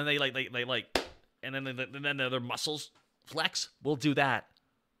 And then they and then their muscles flex. We'll do that.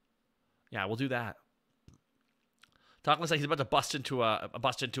 Yeah, we'll do that. Talking like he's about to bust into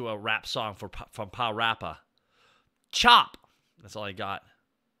a rap song from Pa Rappa. Chop. That's all I got.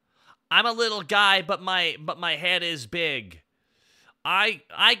 I'm a little guy, but my head is big. I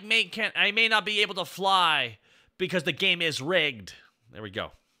may not be able to fly because the game is rigged. There we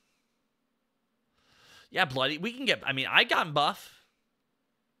go. Yeah, Bloody. We can get. I mean, I got buff.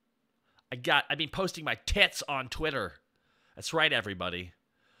 I've been posting my tits on Twitter. That's right, everybody.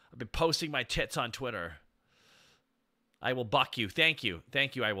 I've been posting my tits on Twitter. I will buck you. Thank you.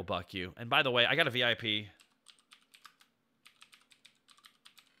 Thank you, I will buck you. And by the way, I got a VIP.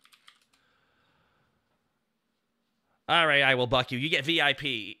 All right, I will buck you. You get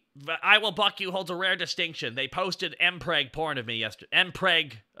VIP. I will buck you holds a rare distinction. They posted mpreg porn of me yesterday.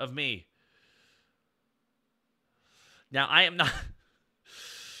 Mpreg of me. Now, I am not...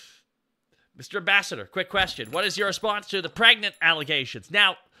 Mr. Ambassador, quick question. What is your response to the pregnant allegations?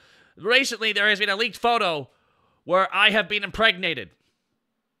 Now, recently there has been a leaked photo where I have been impregnated.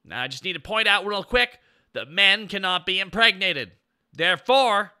 Now, I just need to point out real quick that men cannot be impregnated.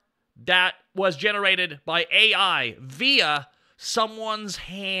 Therefore, that was generated by AI via someone's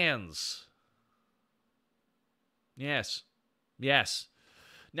hands. Yes. Yes.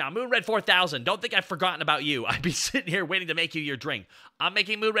 Now, Moon Red 4000, don't think I've forgotten about you. I've been sitting here waiting to make you your drink. I'm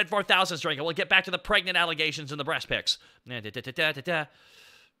making Moon Red 4000's drink, and we'll get back to the pregnant allegations and the breast pics. It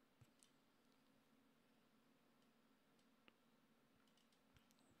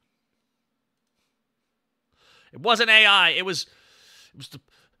wasn't AI. It was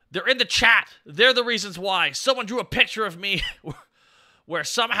They're in the chat. They're the reasons why. Someone drew a picture of me where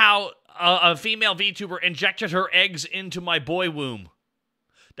somehow a female VTuber injected her eggs into my boy womb.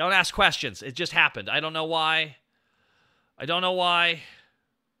 Don't ask questions. It just happened. I don't know why. I don't know why.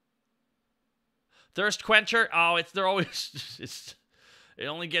 Thirst quencher? Oh, they're always it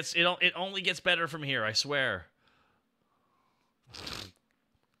only gets better from here, I swear.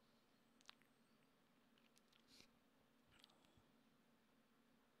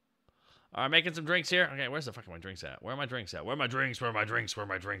 All right, making some drinks here. Okay, where's the fuck are my drinks at? Where are my drinks at? Where are my drinks? Where are my drinks? Where are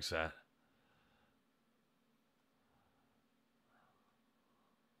my drinks at?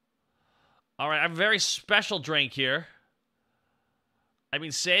 All right, I have a very special drink here. I've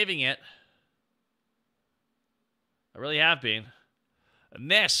been saving it. I really have been. And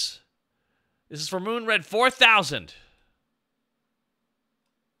this is for Moon Red 4000.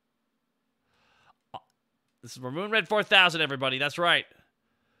 This is for Moon Red 4000, everybody. That's right.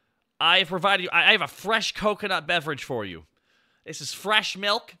 I have provided you. I have a fresh coconut beverage for you. This is fresh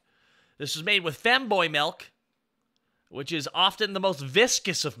milk. This is made with femboy milk, which is often the most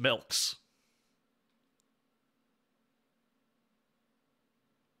viscous of milks.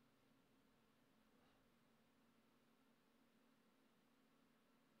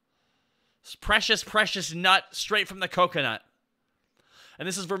 It's precious, precious nut straight from the coconut. And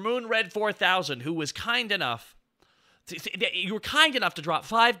this is Vermoon Red 4000, who was kind enough. You were kind enough to drop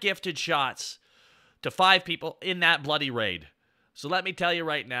 5 gifted shots to 5 people in that bloody raid. So let me tell you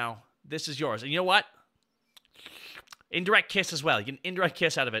right now, this is yours. And you know what? Indirect kiss as well. You can indirect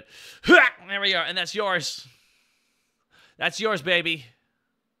kiss out of it. There we are. And that's yours. That's yours, baby.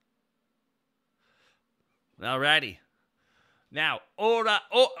 Alrighty. Now, Ora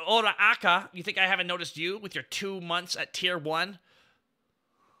Aka, you think I haven't noticed you with your 2 months at tier 1?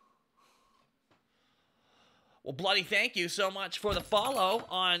 Well, bloody thank you so much for the follow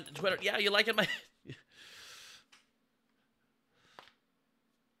on Twitter. Yeah, you liking my...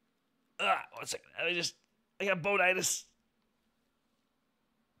 One second. I got bonitis.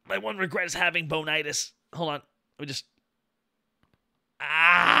 My one regret is having bonitis. Hold on. Let me just...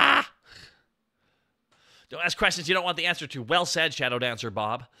 Don't ask questions you don't want the answer to. Well said, Shadow Dancer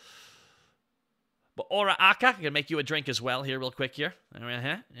Bob. But Ora Aka, I'm going to make you a drink as well here real quick here. Right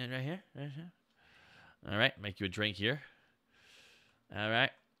here. Right here. Right here. All right, make you a drink here. All right.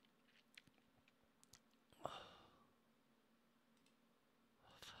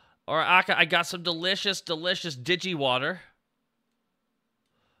 Ora Aka, I got some delicious, delicious Digi water.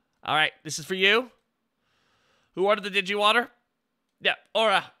 All right, this is for you. Who ordered the Digi water? Yeah,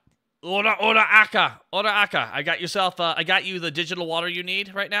 Ora Aka. I got yourself, I got you the digital water you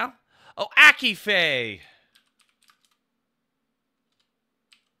need right now. Oh, Akife.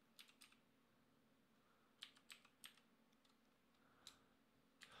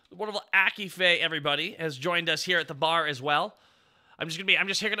 The wonderful Akife, everybody, has joined us here at the bar as well. I'm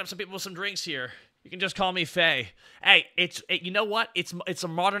just hooking up some people with some drinks here. You can just call me Faye. Hey, you know what? It's a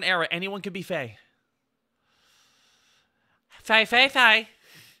modern era. Anyone can be Faye. Faye.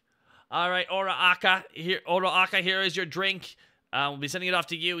 All right, Ora Aka, here is your drink. We'll be sending it off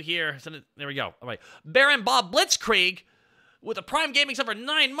to you here. There we go. All right. Baron Bob Blitzkrieg with a Prime Gaming sub for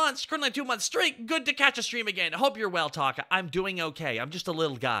 9 months, currently a 2-month streak. Good to catch a stream again. I hope you're well, Taka. I'm doing okay. I'm just a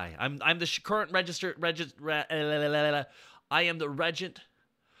little guy. I'm the current I am the regent.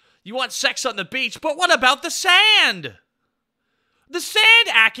 You want sex on the beach, but what about the sand? The sand,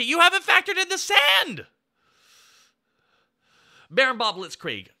 Aki. You haven't factored in the sand. Baron Bob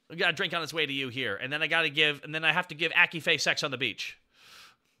Blitzkrieg. We got a drink on its way to you here. And then I have to give Aki Faye sex on the beach.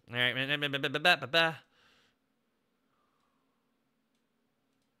 All right.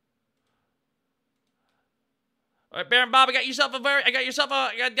 All right, Baron Bob, I got yourself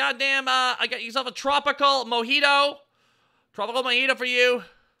a tropical mojito. Tropical mojito for you.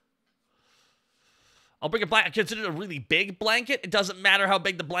 I'll bring a blanket. Consider it a really big blanket. It doesn't matter how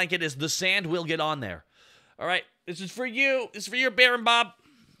big the blanket is. The sand will get on there. All right, this is for you. This is for you, Baron Bob.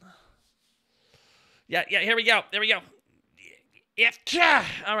 Yeah, here we go. There we go. Yeah.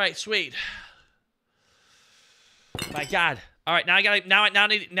 All right, sweet. My God. All right,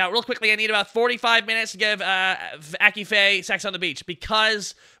 now real quickly, I need about 45 minutes to give Aki Faye sex on the beach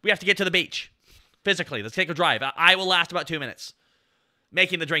because we have to get to the beach. Physically, let's take a drive. I will last about 2 minutes.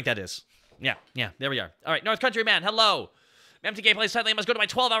 Making the drink, that is. Yeah, there we are. All right, North Country Man, hello. MTK plays suddenly. I must go to my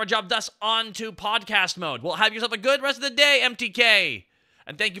 12-hour job, thus on to podcast mode. Well, have yourself a good rest of the day, MTK.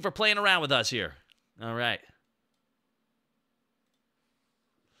 And thank you for playing around with us here. All right.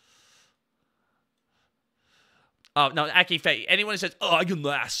 Oh, no, Aki Faye. Anyone who says, oh, I can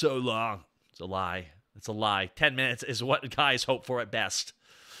last so long. It's a lie. It's a lie. 10 minutes is what guys hope for at best.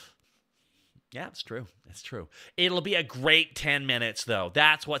 Yeah, it's true. It's true. It'll be a great 10 minutes, though.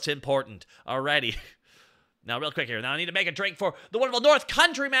 That's what's important. Alrighty. Now, real quick here. Now, I need to make a drink for the wonderful North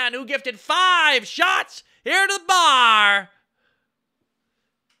Country man who gifted 5 shots here to the bar.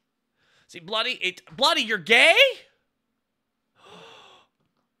 See, Bloody, you're gay?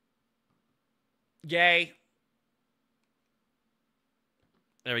 Gay.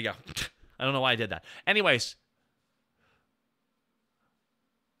 There we go. I don't know why I did that. Anyways.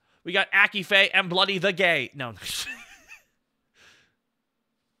 We got Aki Faye and Bloody the Gay. No.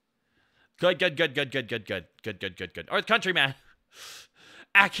 Good. North Country man.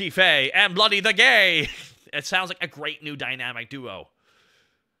 Aki Faye and Bloody the Gay. It sounds like a great new dynamic duo.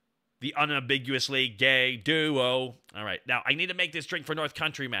 The unambiguously gay duo. All right. Now, I need to make this drink for North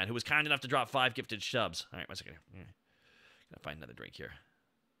Country man, who was kind enough to drop 5 gifted subs. All right, 1 second. Gotta find another drink here.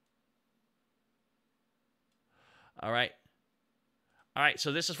 All right. All right,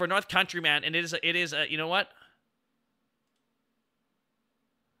 so this is for North Country man, and it is a, you know what?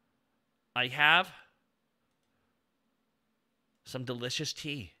 I have some delicious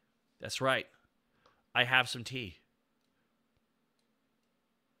tea. That's right. I have some tea.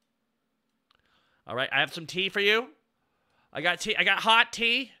 All right, I have some tea for you. I got tea. I got hot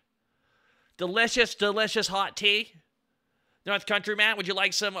tea. Delicious hot tea. North Country man, would you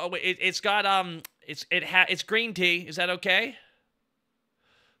like some? Oh, it's got it's green tea. Is that okay?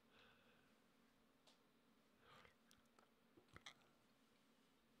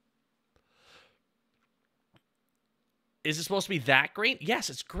 Is it supposed to be that green? Yes,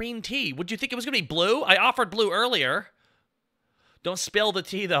 it's green tea. Would you think it was going to be blue? I offered blue earlier. Don't spill the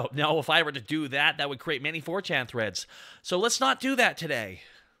tea, though. No, if I were to do that, that would create many 4chan threads. So let's not do that today.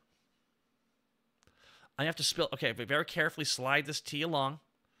 I have to spill. Okay, very carefully slide this tea along.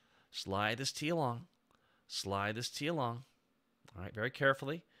 Slide this tea along. Slide this tea along. All right, very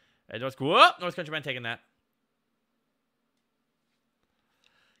carefully. And North Country man taking that.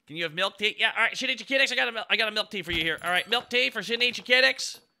 Can you have milk tea? Yeah, all right, Shinichi Kiddix, I got a milk tea for you here. All right, milk tea for Shinichi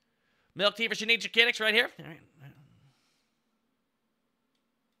Kiddix. Milk tea for Shinichi Kiddix right here.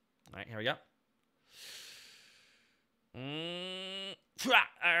 All right, here we go.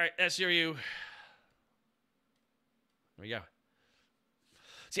 All right, that's you. There we go.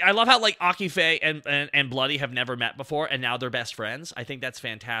 See, I love how, like, Aki Faye and Bloody have never met before, and now they're best friends. I think that's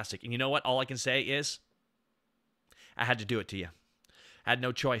fantastic. And you know what? All I can say is, I had to do it to you. Had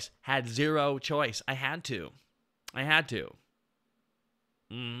no choice. Had zero choice. I had to.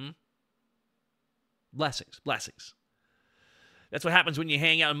 Blessings. That's what happens when you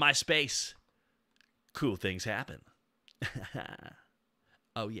hang out in my space. Cool things happen.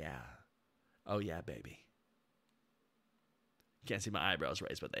 Oh, yeah, baby. Can't see my eyebrows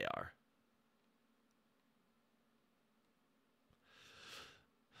raised, but they are.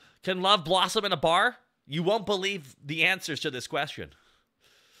 Can love blossom in a bar? You won't believe the answers to this question.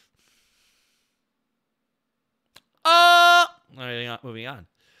 Moving on.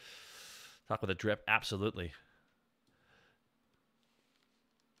 Talk with a drip. Absolutely.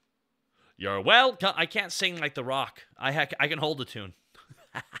 You're welcome. I can't sing like The Rock. I can hold a tune.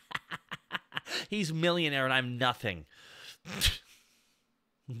 He's millionaire and I'm nothing.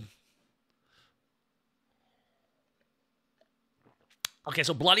 Okay,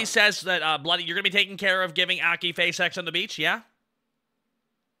 so Bloody says that, Bloody, you're going to be taking care of giving Aki Faye sex on the beach, yeah?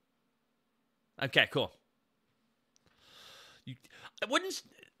 Okay, cool.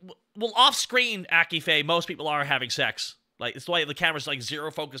 Well, off-screen, Aki Faye, most people are having sex. Like, it's why the camera's, like,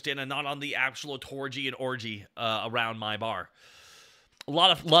 zero focused in and not on the actual orgy and orgy around my bar. A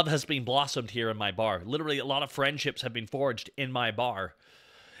lot of love has been blossomed here in my bar. Literally, a lot of friendships have been forged in my bar.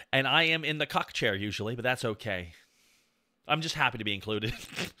 And I am in the cuck chair usually, but that's okay. I'm just happy to be included.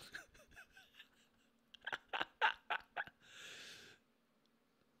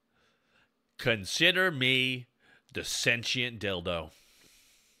 Consider me the sentient dildo.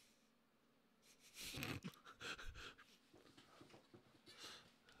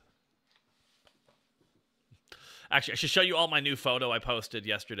 Actually, I should show you all my new photo I posted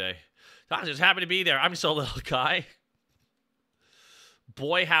yesterday. I was just happy to be there. I'm so little guy.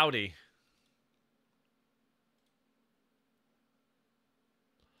 Boy, howdy.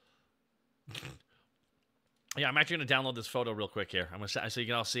 Yeah, I'm actually going to download this photo real quick here. I'm going to so you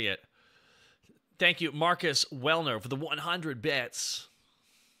can all see it. Thank you, Marcus Wellner, for the 100 bits.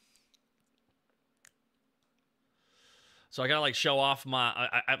 So I gotta like show off my.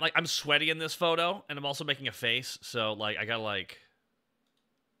 I'm sweaty in this photo, and I'm also making a face. So like I gotta like.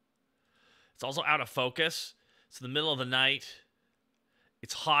 It's also out of focus. It's in the middle of the night.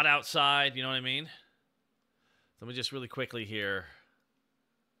 It's hot outside. You know what I mean? Let me just really quickly here.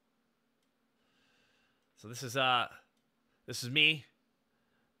 So this is me.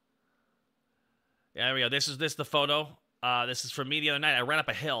 Yeah, there we go. This is the photo. This is from me the other night. I ran up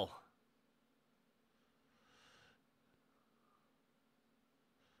a hill.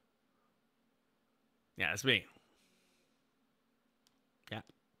 Yeah, it's me. Yeah.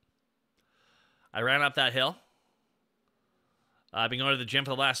 I ran up that hill. I've been going to the gym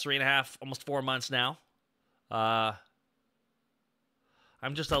for the last 3.5, almost 4 months now. I'm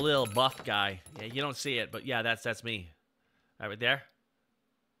just a little buff guy. Yeah, you don't see it, but yeah, that's me. Right there.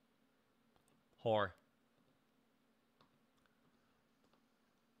 Whore.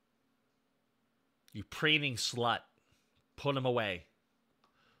 You preening slut. Put him away.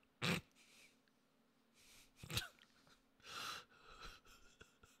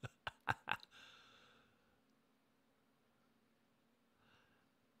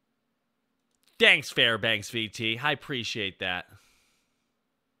 Thanks, Fairbanks VT. I appreciate that.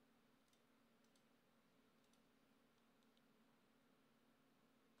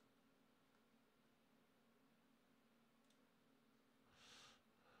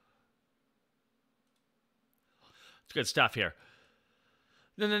 It's good stuff here.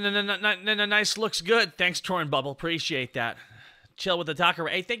 No, nice, looks good. Thanks, Torn Bubble. Appreciate that. Chill with the talker.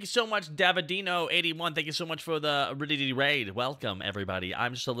 Hey, thank you so much, Davadino81. Thank you so much for the Aridity Raid. Welcome, everybody.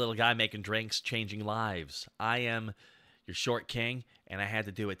 I'm just a little guy making drinks, changing lives. I am your short king, and I had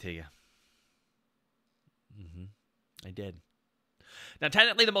to do it to you. I did. Now,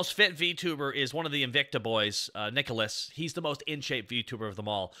 technically, the most fit VTuber is one of the Invicta boys, Nicholas. He's the most in-shape VTuber of them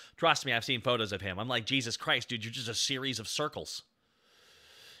all. Trust me, I've seen photos of him. I'm like, Jesus Christ, dude, you're just a series of circles.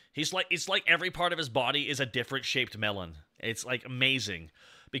 It's like every part of his body is a different shaped melon. It's like amazing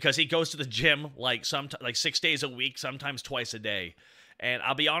because he goes to the gym like 6 days a week, sometimes twice a day. And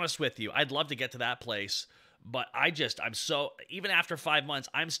I'll be honest with you, I'd love to get to that place, but I'm so, even after 5 months,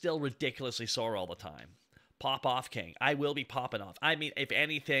 I'm still ridiculously sore all the time. Pop off king. I will be popping off. I mean, if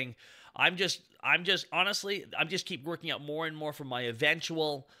anything, I'm just keep working out more and more for my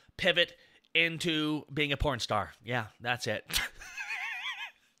eventual pivot into being a porn star. Yeah, that's it.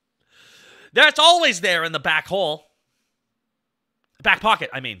 That's always there in the back hole. Back pocket,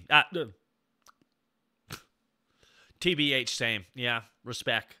 I mean. TBH, same. Yeah,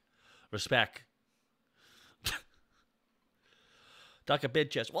 respect. Duck a bid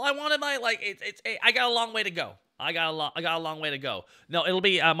chest. Well, I wanted my, I got a long way to go. I got a long way to go. No, it'll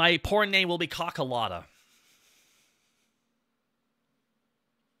be, my porn name will be Cockalata.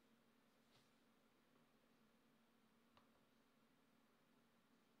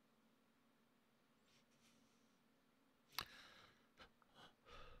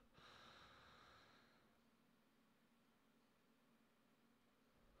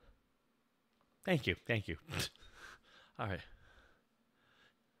 Thank you. All right.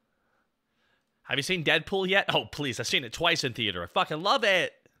 Have you seen Deadpool yet? Oh, please. I've seen it twice in theater. I fucking love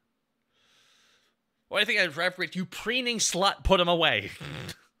it. What do you think I'd reference? You preening slut, put him away.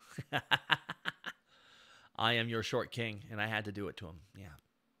 I am your short king, and I had to do it to him. Yeah.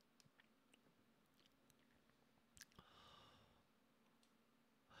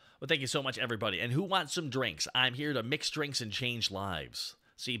 Well, thank you so much, everybody. And who wants some drinks? I'm here to mix drinks and change lives.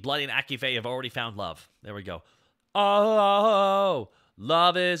 See, Bloody and Akife have already found love. There we go. Oh,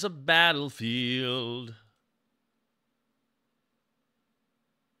 love is a battlefield.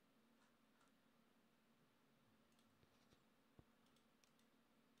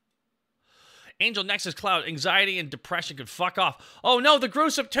 Angel Nexus Cloud, anxiety and depression can fuck off. Oh no, the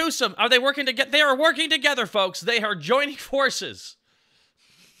gruesome twosome. Are they working together? They are working together, folks. They are joining forces.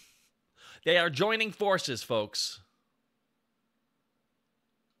 They are joining forces, folks.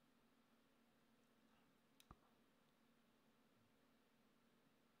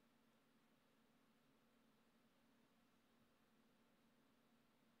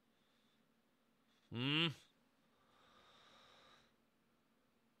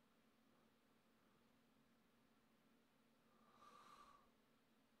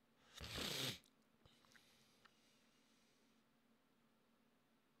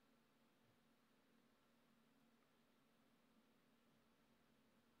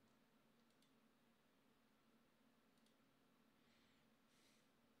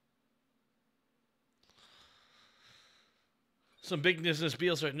 Some big business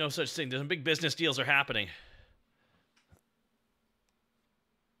deals are no such thing. Some big business deals are happening.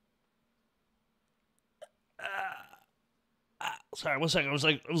 Sorry, 1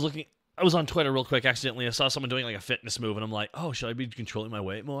 second. I was on Twitter real quick accidentally. I saw someone doing like a fitness move, and I'm like, oh, should I be controlling my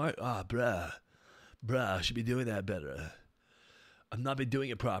weight more? Bruh, I should be doing that better. I've not been doing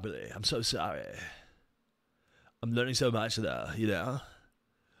it properly. I'm so sorry. I'm learning so much though, you know?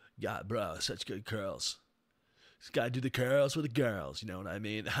 God, bro, such good curls. Just gotta do the curls for the girls, you know what I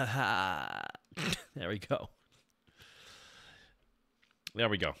mean? There we go. There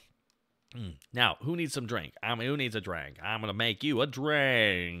we go. Now, who needs some drink? Who needs a drink? I'm gonna make you a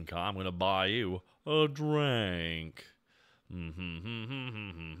drink. I'm gonna buy you a drink. All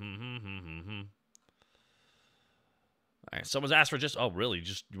right, someone's asked for just, oh, really?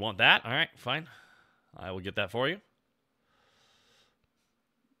 Just, you want that? All right, fine. I will get that for you.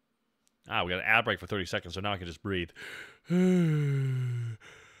 We got an ad break for 30 seconds, so now I can just breathe. Man,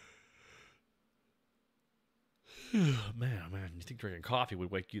 you think drinking coffee would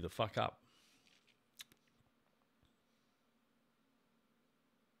wake you the fuck up?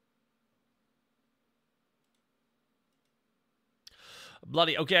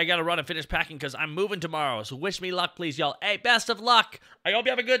 Bloody, okay, I gotta run and finish packing because I'm moving tomorrow, so wish me luck, please, y'all. Hey, best of luck. I hope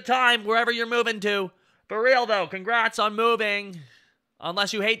you have a good time wherever you're moving to. For real, though, congrats on moving.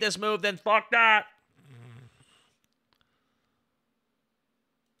 Unless you hate this move, then fuck that.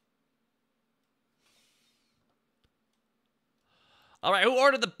 All right, who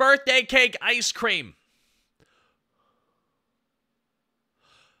ordered the birthday cake ice cream?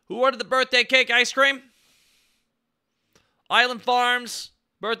 Who ordered the birthday cake ice cream? Island Farms,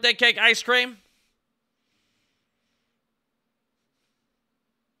 birthday cake ice cream.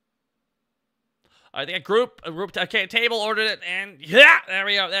 I think a group table ordered it, and yeah, there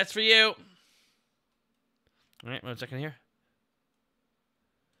we go. That's for you. All right, 1 second here.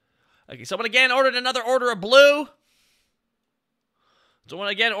 Okay, someone again ordered another order of blue. Someone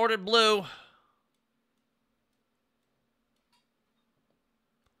again ordered blue.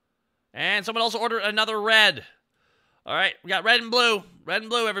 And someone also ordered another red. All right, we got red and blue. Red and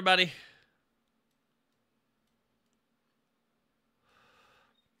blue, everybody.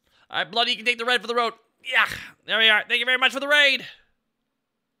 All right, Bloody, you can take the red for the road. Yeah, there we are. Thank you very much for the raid.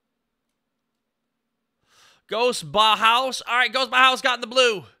 Ghost Bauhaus. All right, Ghost Bauhaus got in the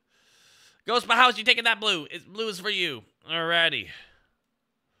blue. Ghost Bauhaus, you taking that blue. Blue is for you. Alrighty.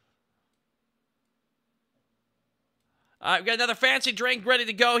 All right, we got another fancy drink ready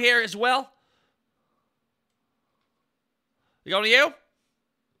to go here as well. You going to you? All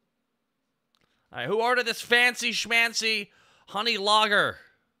right, who ordered this fancy schmancy honey lager?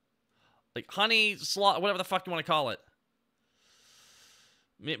 Like honey whatever the fuck you want to call it.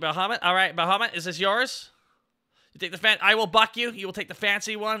 Bahamut? All right, Bahamut, is this yours? You take the I will buck you. You will take the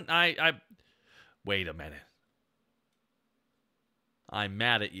fancy one. Wait a minute. I'm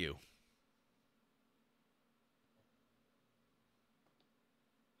mad at you.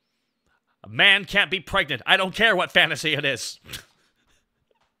 A man can't be pregnant. I don't care what fantasy it is.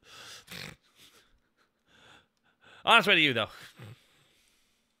 Honest way to you, though.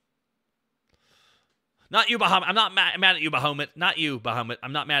 Not you, Bahamut. I'm not mad at you, Bahamut. Not you, Bahamut.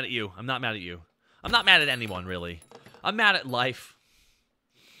 I'm not mad at you. I'm not mad at you. I'm not mad at anyone, really. I'm mad at life.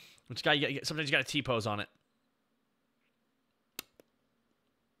 Sometimes you got to T-pose on it.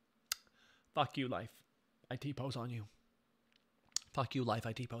 Fuck you, life. I T-pose on you. Fuck you, life.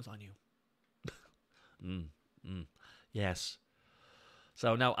 I T-pose on you. Yes.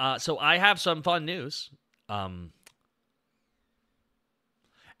 So now, so I have some fun news. And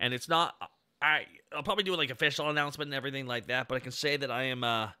it's not, I'll probably do like official announcement and everything like that, but I can say that I am,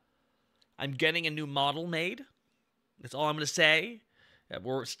 I'm getting a new model made. That's all I'm going to say.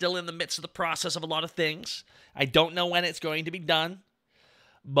 We're still in the midst of the process of a lot of things. I don't know when it's going to be done,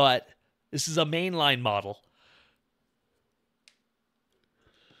 but this is a mainline model.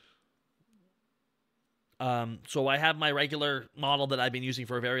 So I have my regular model that I've been using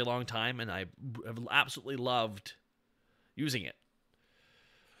for a very long time, and I have absolutely loved using it.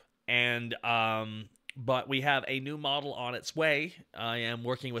 And, but we have a new model on its way. I am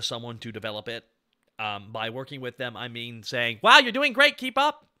working with someone to develop it. By working with them, I mean saying, wow, you're doing great. Keep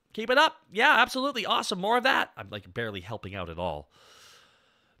up. Keep it up. Yeah, absolutely. Awesome. More of that. I'm like barely helping out at all.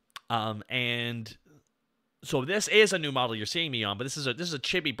 And so this is a new model you're seeing me on, but this is a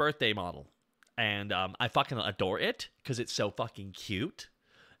chibi birthday model. And I fucking adore it because it's so fucking cute.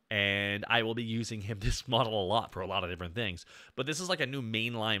 And I will be using this model a lot for a lot of different things. But this is like a new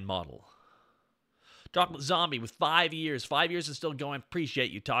mainline model. Chocolate Zombie with 5 years. 5 years is still going.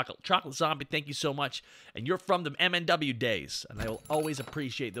 Appreciate you, Chocolate Zombie. Thank you so much. And you're from the MNW days. And I will always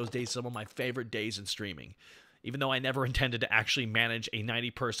appreciate those days. Some of my favorite days in streaming. Even though I never intended to actually manage a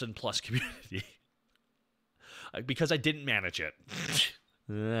 90-person plus community. Because I didn't manage it.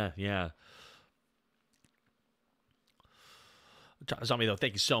 Yeah. Chocolate Zombie, though,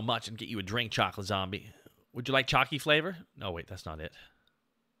 thank you so much. And get you a drink, Chocolate Zombie. Would you like chalky flavor? No, wait, that's not it.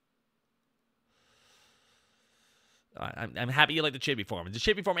 I'm happy you like the chibi form. The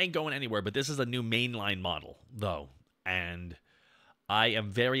chibi form ain't going anywhere, but this is a new mainline model, though. And I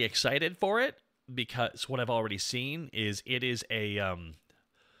am very excited for it because what I've already seen is it is a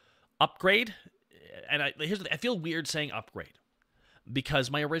upgrade. And here's the thing, I feel weird saying upgrade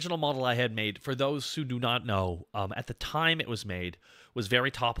because my original model I had made, for those who do not know, at the time it was made, was very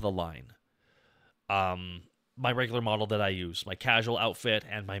top of the line. My regular model that I use, my casual outfit,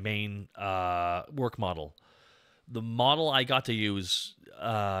 and my main work model. The model I got to use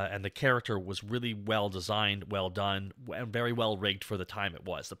and the character was really well designed, well done, and very well rigged for the time it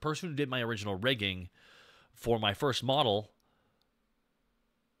was. The person who did my original rigging for my first model,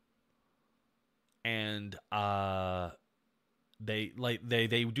 and they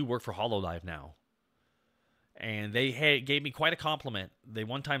do work for HoloLive now, and they gave me quite a compliment. They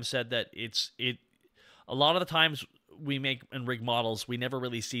one time said that a lot of the times we make and rig models, we never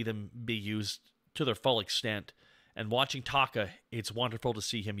really see them be used to their full extent. And watching Taka, it's wonderful to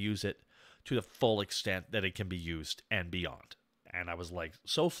see him use it to the full extent that it can be used and beyond. And I was like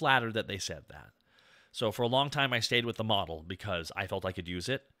so flattered that they said that. So for a long time, I stayed with the model because I felt I could use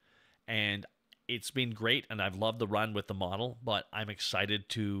it. And it's been great, and I've loved the run with the model, but I'm excited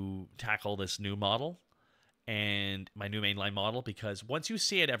to tackle this new model and my new mainline model, because once you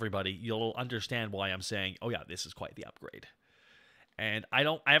see it, everybody, you'll understand why I'm saying, oh yeah, this is quite the upgrade. And I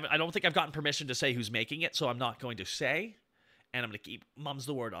don't think I've gotten permission to say who's making it, so I'm not going to say, and I'm going to keep mum's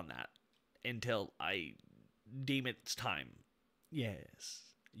the word on that until I deem it's time. Yes.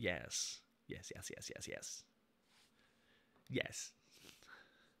 Yes. Yes, yes, yes, yes, yes. Yes.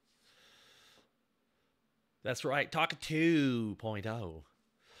 That's right. Taka 2.0.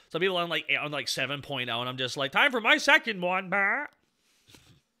 Some people on like 7.0, and I'm just like, time for my second one, bah.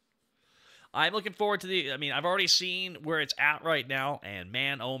 I'm looking forward to I've already seen where it's at right now, and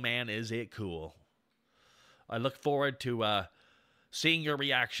man, oh man, is it cool. I look forward to seeing your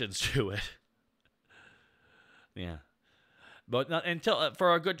reactions to it. Yeah. But until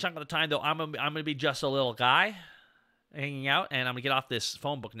for a good chunk of the time, though, I'm gonna be just a little guy hanging out, and I'm gonna get off this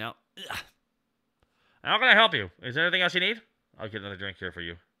phone book now. Ugh. How can I help you? Is there anything else you need? I'll get another drink here for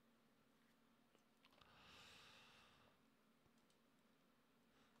you.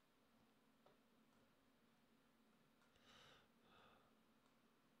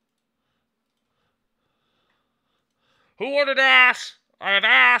 Who ordered ass? I have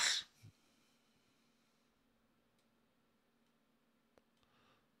ass.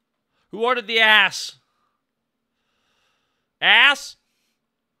 Who ordered the ass? Ass?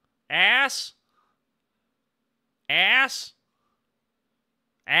 Ass? Ass?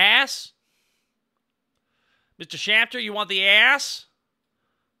 Ass? Mr. Shamter, you want the ass?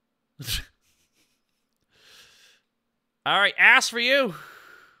 All right, ass for you.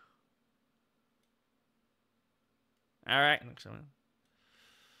 All right.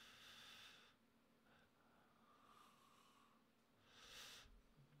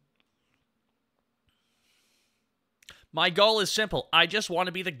 My goal is simple. I just want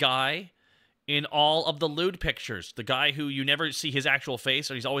to be the guy in all of the lewd pictures. The guy who you never see his actual face,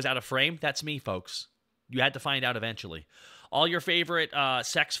 or he's always out of frame. That's me, folks. You had to find out eventually. All your favorite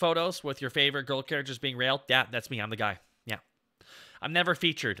sex photos with your favorite girl characters being railed, yeah, that's me. I'm the guy. Yeah. I'm never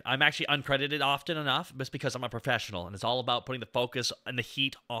featured. I'm actually uncredited often enough just because I'm a professional, and it's all about putting the focus and the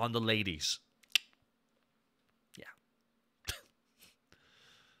heat on the ladies. Yeah.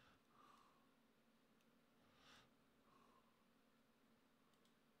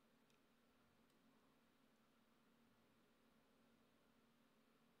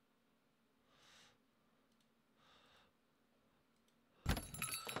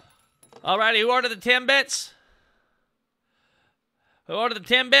 Alrighty, who ordered the Timbits? Who ordered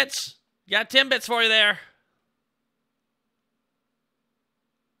the Timbits? Got Timbits for you there.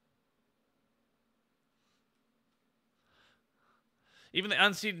 Even the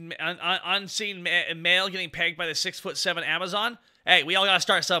unseen male getting pegged by the 6'7" Amazon. Hey, we all gotta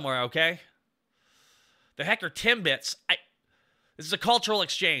start somewhere, okay? The heck are Timbits? This is a cultural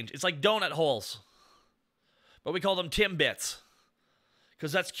exchange. It's like donut holes, but we call them Timbits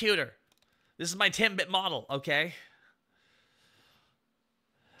because that's cuter. This is my Timbit model, okay?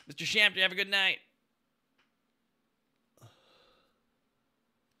 Mr. Shampton, have a good night.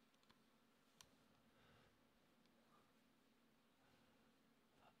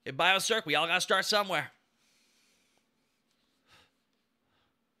 In BioCirc, we all gotta start somewhere.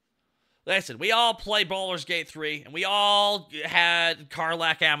 Listen, we all play Baldur's Gate 3, and we all had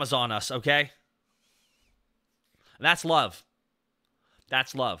Karlach Amazon us, okay? And that's love.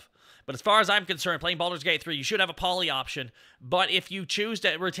 That's love. But as far as I'm concerned, playing Baldur's Gate 3, you should have a poly option. But if you choose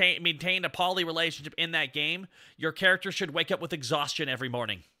to maintain a poly relationship in that game, your character should wake up with exhaustion every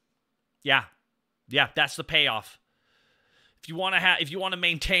morning. Yeah. Yeah, that's the payoff. If you want to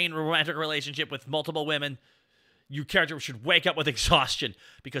maintain a romantic relationship with multiple women, your character should wake up with exhaustion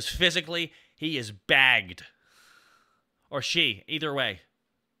because physically he is bagged. Or she, either way.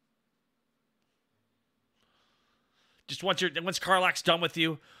 Just once Karlach's done with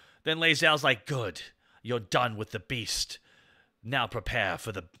you, then Lae'zel's like, good, you're done with the beast. Now prepare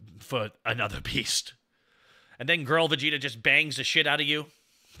for another beast. And then girl Vegeta just bangs the shit out of you.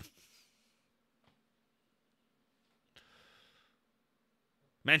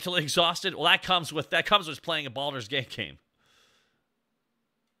 Mentally exhausted? Well, that comes with playing a Baldur's Gate game.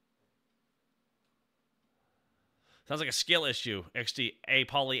 Sounds like a skill issue. XD, a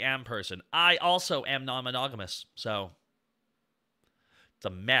polyam person. I also am non-monogamous, so it's a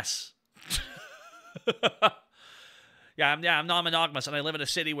mess. Yeah, I'm non-monogamous, and I live in a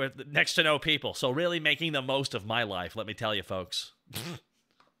city with next to no people, so really making the most of my life, let me tell you, folks.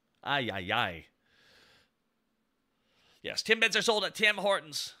 Ay, ay, ay. Yes, Timbits are sold at Tim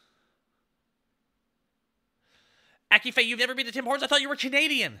Hortons. Akife, you've never been to Tim Hortons? I thought you were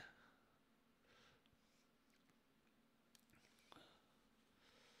Canadian.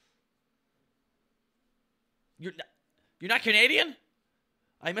 You're not Canadian?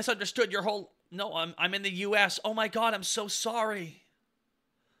 I misunderstood your whole... No, I'm in the U.S. Oh my God, I'm so sorry.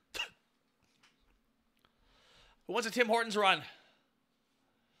 Who wants a Tim Hortons run?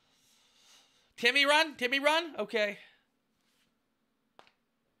 Timmy run? Timmy run? Okay.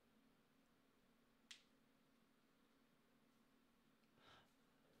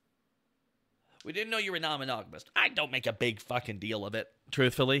 We didn't know you were non-monogamous. I don't make a big fucking deal of it,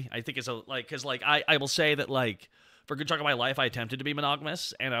 truthfully. I think it's because I will say that, like, for a good chunk of my life, I attempted to be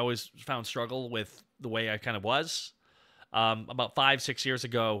monogamous, and I always found struggle with the way I kind of was. About 5-6 years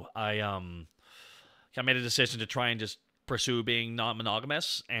ago, I made a decision to try and just pursue being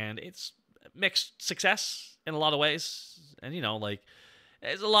non-monogamous, and it's mixed success in a lot of ways. And, you know, like,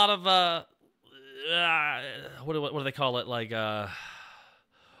 there's a lot of, what do they call it? Like,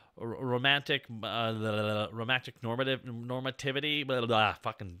 romantic normativity, blah, blah, blah,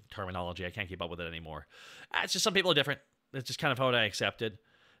 fucking terminology. I can't keep up with it anymore. It's just some people are different. It's just kind of how I accepted.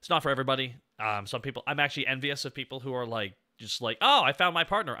 It's not for everybody. Some people, I'm actually envious of people who are like, just like, oh, I found my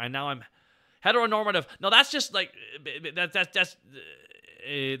partner and now I'm heteronormative. No, that's just like that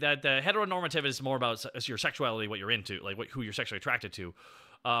heteronormative is more about your sexuality, what you're into, like who you're sexually attracted to.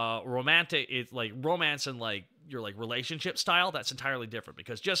 Romantic, it's like romance and like your like relationship style, that's entirely different,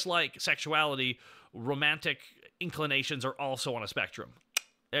 because just like sexuality, romantic inclinations are also on a spectrum.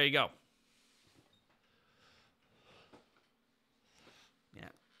 There you go. Yeah.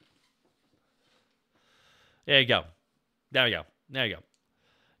 There you go. There you go. There you go.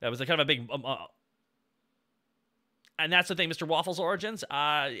 That was a kind of a big and that's the thing, Mr. Waffle's origins.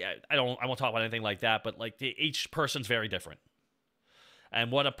 I won't talk about anything like that, but like each person's very different. And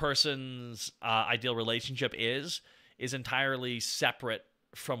what a person's ideal relationship is entirely separate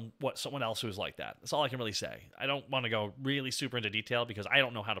from what someone else who's like that. That's all I can really say. I don't want to go really super into detail because I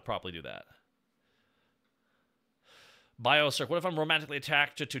don't know how to properly do that. Biocirc, what if I'm romantically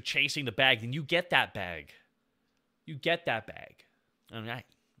attached to chasing the bag? Then you get that bag. You get that bag. All right.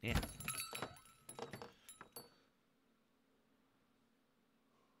 Yeah.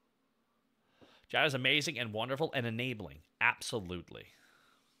 Chat is amazing and wonderful and enabling. Absolutely.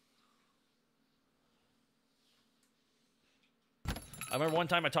 I remember one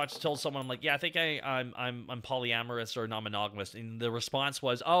time I told someone, I'm like, yeah, I think I'm polyamorous or non-monogamous, and the response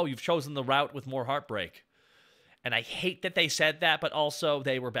was, oh, you've chosen the route with more heartbreak. And I hate that they said that, but also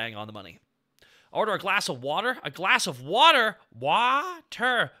they were bang on the money. Order a glass of water. A glass of water.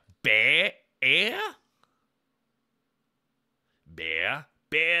 Water. Bear. Bear.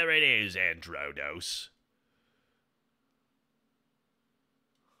 Bear it is, Androdos.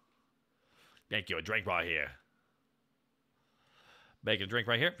 Thank you. A drink right here. Making a drink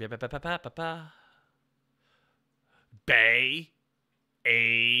right here. Bay.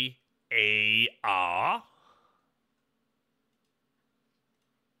 A-R.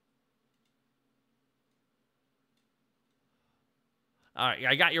 All right,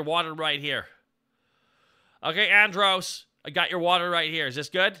 I got your water right here. Okay, Andros, I got your water right here. Is this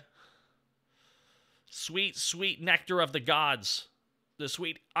good? Sweet, sweet nectar of the gods. The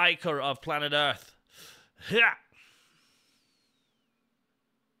sweet ichor of planet Earth. Yeah.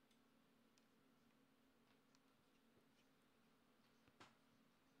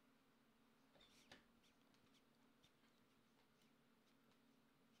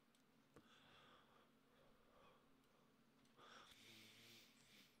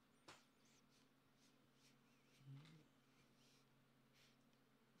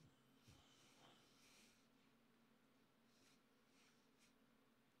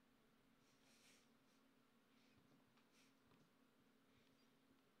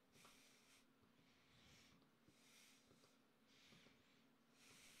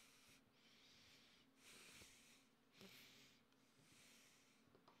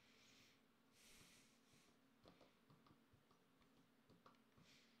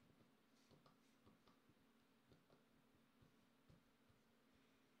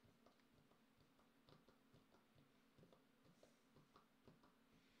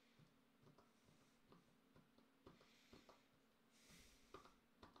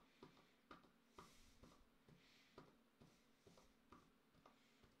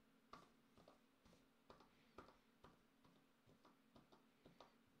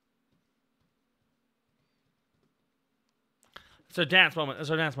 It's our dance moment. It's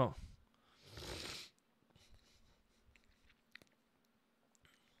our dance moment.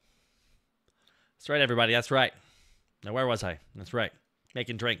 That's right, everybody. That's right. Now, where was I? That's right.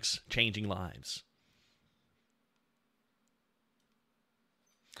 Making drinks, changing lives.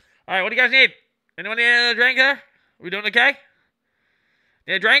 All right, what do you guys need? Anyone need a drink here? Are we doing okay?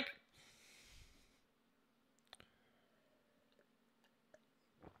 Need a drink?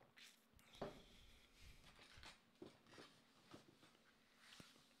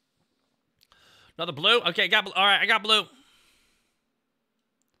 Another blue? Okay, got blue. All right, I got blue.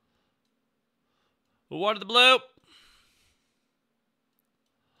 Who wanted the blue?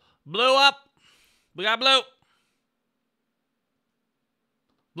 Blue up. We got blue.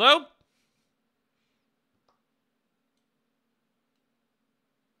 Blue?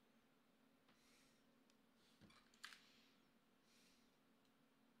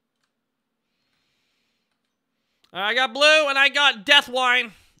 I got blue and I got death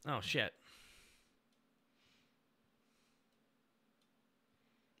wine. Oh, shit.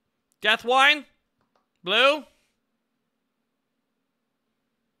 Death wine? Blue?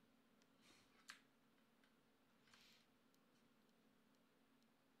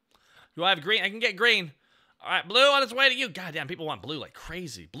 Do I have green? I can get green. All right, blue on its way to you. Goddamn, people want blue like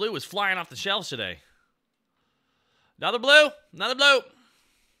crazy. Blue is flying off the shelves today. Another blue. Another blue.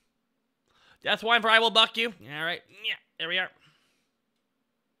 Death wine for I will buck you. All right. Yeah, there we are.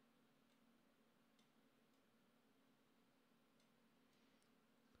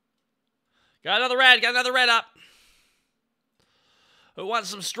 Got another red. Got another red up. Who wants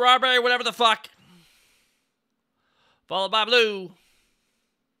some strawberry, whatever the fuck? Followed by blue.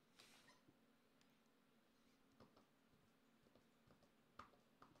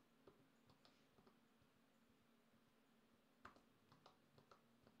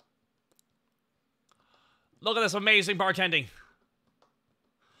 Look at this amazing bartending.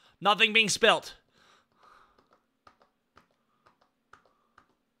 Nothing being spilt.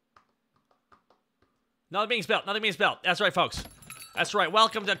 Nothing being spilt. Nothing being spilt. That's right, folks. That's right.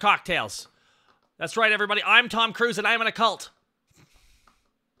 Welcome to Cocktails. That's right, everybody. I'm Tom Cruise, and I'm in a cult.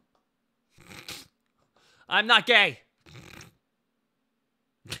 I'm not gay.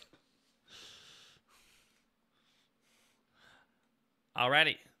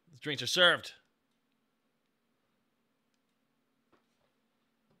 Alrighty. The drinks are served.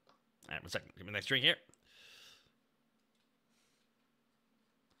 All right, one second. Give me the next drink here.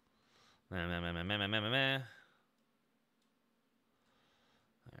 All right,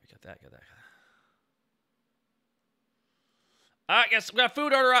 got that. All right, guys, we got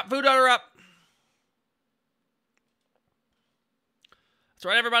food order up. Food order up. That's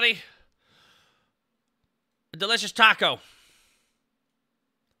right, everybody. A delicious taco.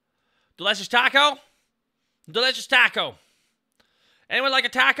 Delicious taco. Delicious taco. Anyone like a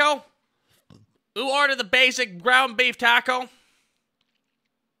taco? Who ordered the basic ground beef taco?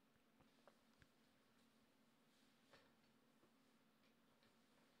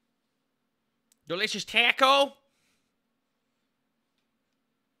 Delicious taco.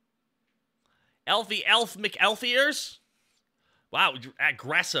 Elfie Elf McElfiers. Wow,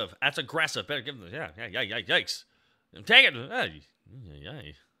 aggressive. That's aggressive. Better give them. Yeah. Yikes. Take it. Hey.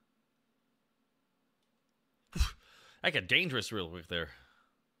 That got dangerous real quick there.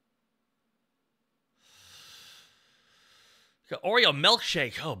 Got Oreo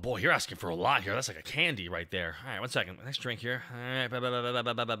milkshake. Oh boy, you're asking for a lot here. That's like a candy right there. All right, one second. Next drink here. All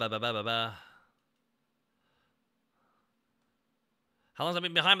right. How long has I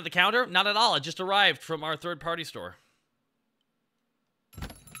been behind at the counter? Not at all. I just arrived from our third-party store.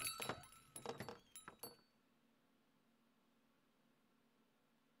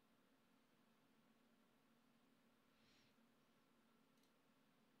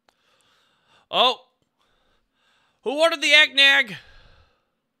 Oh. Who ordered the eggnog?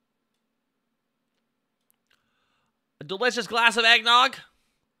 A delicious glass of eggnog?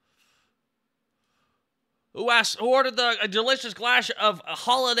 Who ordered a delicious glass of a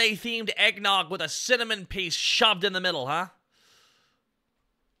holiday-themed eggnog with a cinnamon piece shoved in the middle, huh?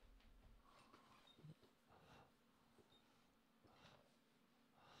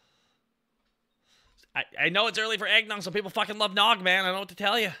 I know it's early for eggnog, so people fucking love Nog, man. I don't know what to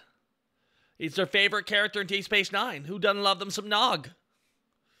tell you. He's their favorite character in Deep Space Nine. Who doesn't love them some Nog?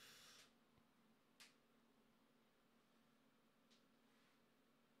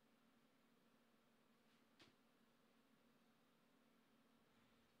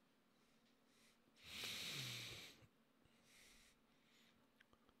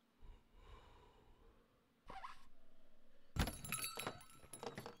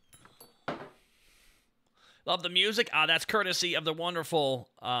 Love the music. That's courtesy of the wonderful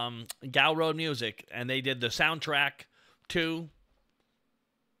Gal Road Music, and they did the soundtrack to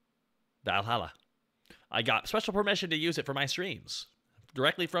Valhalla. I got special permission to use it for my streams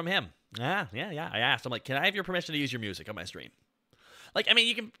directly from him. Yeah. I asked. I'm like, can I have your permission to use your music on my stream? Like, I mean,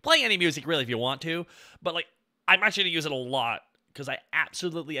 you can play any music really if you want to, but like, I'm actually going to use it a lot because I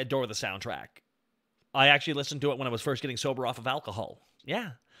absolutely adore the soundtrack. I actually listened to it when I was first getting sober off of alcohol.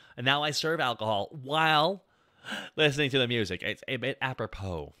 Yeah. And now I serve alcohol while listening to the music. It's a bit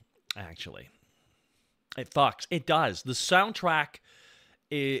apropos, actually. It fucks. It does. The soundtrack,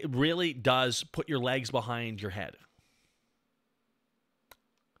 it really does put your legs behind your head.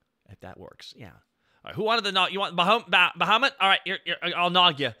 If that works, yeah. All right, who wanted the nog? You want Bahamut? All right, I'll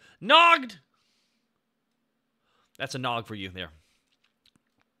nog you. Nogged! That's a nog for you there.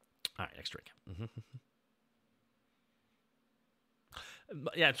 All right, next drink.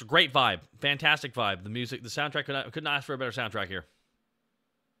 Yeah, it's a great vibe. Fantastic vibe. The music, the soundtrack, could not ask for a better soundtrack here.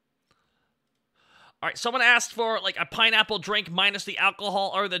 All right, someone asked for like a pineapple drink minus the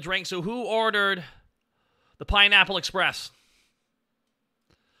alcohol or the drink. So who ordered the Pineapple Express?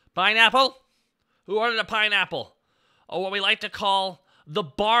 Pineapple? Who ordered a pineapple? Or what we like to call the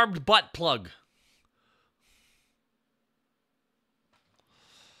barbed butt plug.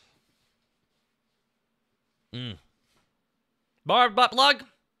 Barbed butt plug?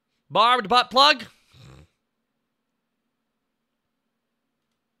 Barbed butt plug?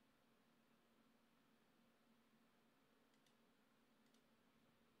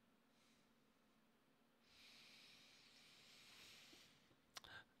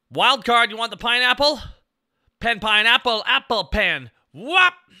 Wild card, you want the pineapple? Pen, pineapple, apple, pen.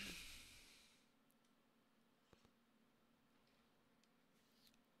 Whop!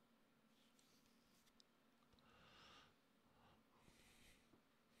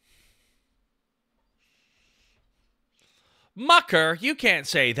 Mucker, you can't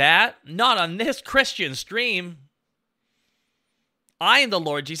say that. Not on this Christian stream. I am the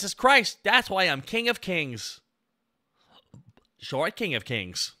Lord Jesus Christ. That's why I'm King of Kings. Short King of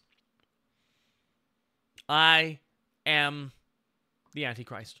Kings. I am the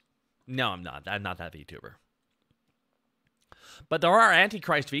Antichrist. No, I'm not. I'm not that VTuber. But there are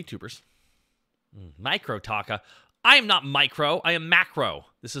Antichrist VTubers. Micro Taka. I am not micro. I am macro.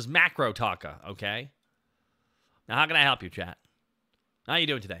 This is macro Taka, okay? Now, how can I help you, chat? How are you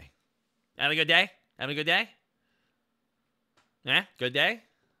doing today? Having a good day? Having a good day? Yeah? Good day?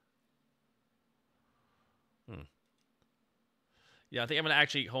 Yeah, I think I'm going to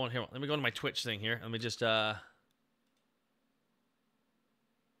actually... Hold on here. Let me go to my Twitch thing here. Let me just... No?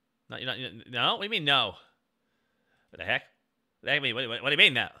 What do you mean, no? What the heck? What do you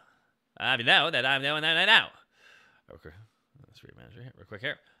mean, no? I know that I'm doing that now. Okay. Let's read manager here real quick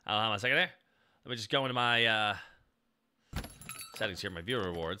here. Hold on a second there. Let me just go into my settings here, my viewer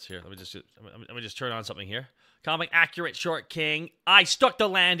rewards here. Let me just turn on something here. Comic accurate short king. I stuck the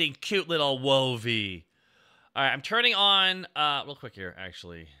landing. Cute little wovey. All right, I'm turning on real quick here,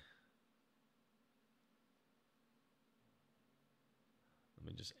 actually. Let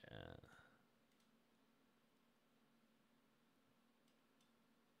me just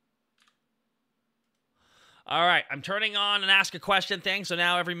All right, I'm turning on an ask a question thing, so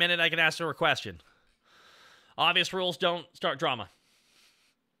now every minute I can ask her a question. Obvious rules, don't start drama.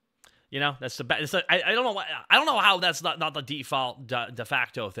 You know, that's the best. I don't know I don't know how that's not the default de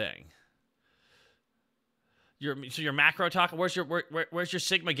facto thing. Your macro talk. Where's your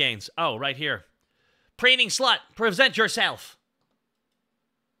Sigma gains? Oh, right here. Preening slut, present yourself.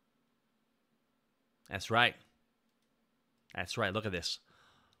 That's right. That's right. Look at this.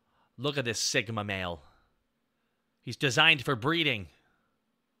 Look at this Sigma male. He's designed for breeding.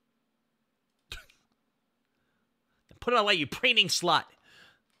 Put it away, you preening slut.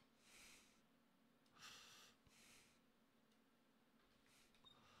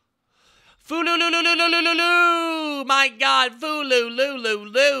 Foo-loo-loo-loo-loo-loo-loo-loo! My God,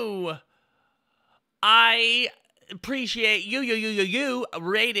 foo-loo-loo-loo-loo! I appreciate you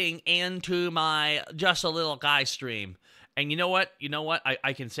rating into my Just a Little Guy stream. And you know what?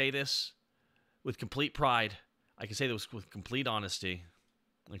 I can say this with complete pride. I can say this with complete honesty.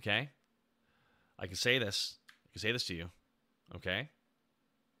 Okay? I can say this. I can say this to you. Okay?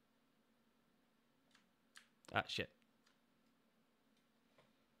 Ah, shit.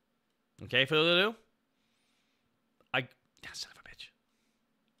 Okay, Fulu? Son of a bitch.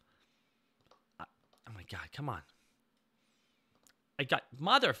 Oh my God, come on. I got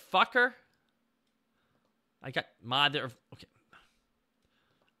motherfucker. Okay.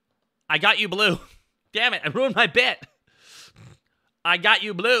 I got you, Blue. Damn it, I ruined my bit. I got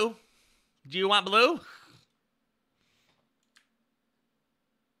you, Blue. Do you want Blue?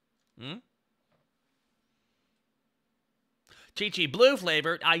 Chi-Chi blue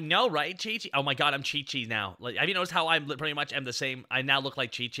flavored. I know, right? Chi-Chi. Oh my god, I'm Chi-Chi now. Like, have you noticed how I pretty much am the same? I now look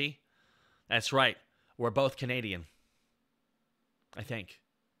like Chi-Chi. That's right. We're both Canadian. I think.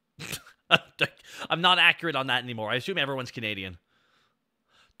 I'm not accurate on that anymore. I assume everyone's Canadian.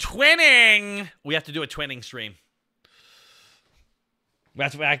 Twinning! We have to do a twinning stream. We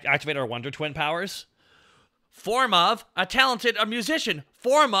have to activate our Wonder Twin powers. Form of a talented musician.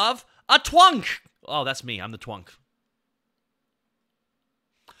 Form of a twunk. Oh, that's me. I'm the twunk.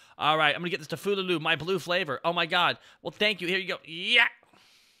 All right, I'm going to get this to Fululu, my blue flavor. Oh, my God. Well, thank you. Here you go. Yeah.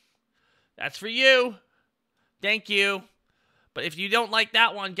 That's for you. Thank you. But if you don't like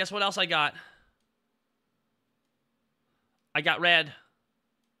that one, guess what else I got? I got red.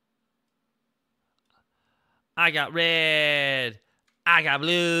 I got red. I got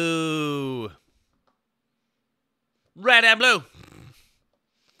blue. Red and blue.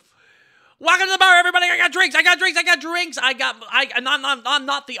 Welcome to the bar, everybody. I got drinks. I got drinks. I got drinks. I'm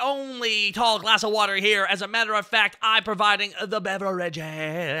not the only tall glass of water here. As a matter of fact, I'm providing the beverages.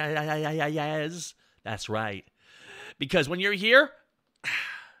 That's right. Because when you're here,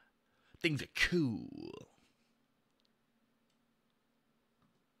 things are cool.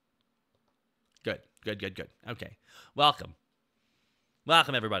 Good. Okay. Welcome,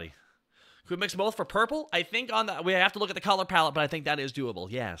 everybody. Could we mix both for purple? I think we have to look at the color palette, but I think that is doable.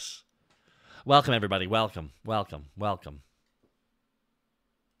 Yes. Welcome, everybody. Welcome. One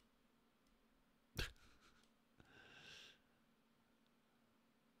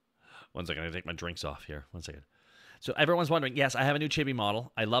second. I take my drinks off here. 1 second. So everyone's wondering, yes, I have a new chibi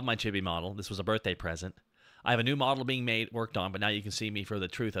model. I love my chibi model. This was a birthday present. I have a new model being worked on, but now you can see me for the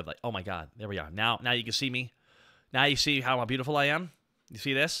truth of, like, oh my God, there we are. Now you can see me. Now you see how beautiful I am. You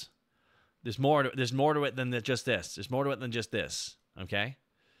see this? There's more to it than just this. There's more to it than just this. Okay?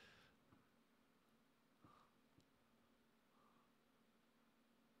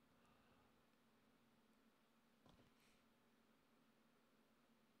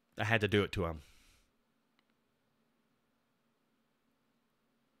 I had to do it to him.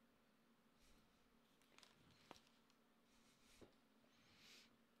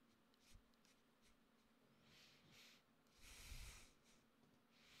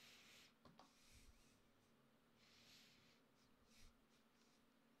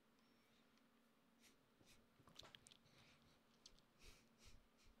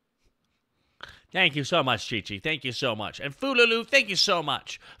 Thank you so much, Chi-Chi. Thank you so much. And Fululu, thank you so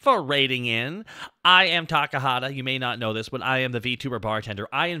much for raiding in. I am Takahata. You may not know this, but I am the VTuber bartender.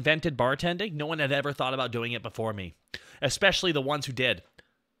 I invented bartending. No one had ever thought about doing it before me, especially the ones who did.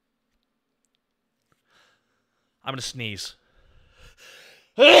 I'm going to sneeze.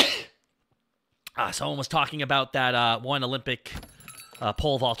 Someone was talking about that one Olympic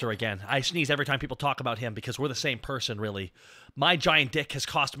pole vaulter again. I sneeze every time people talk about him because we're the same person, really. My giant dick has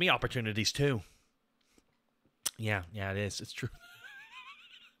cost me opportunities, too. Yeah, it is. It's true.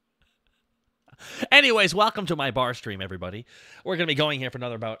 Anyways, welcome to my bar stream, everybody. We're going to be going here for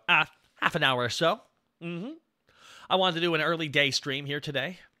another about half an hour or so. I wanted to do an early day stream here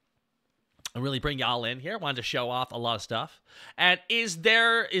today and really bring y'all in here. I wanted to show off a lot of stuff. And is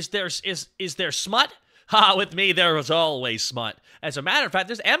there smut? With me, there was always smut. As a matter of fact,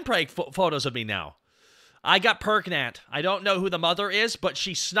 there's MPreg photos of me now. I got Perknat. I don't know who the mother is, but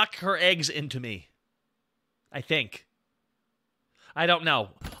she snuck her eggs into me. I think. I don't know.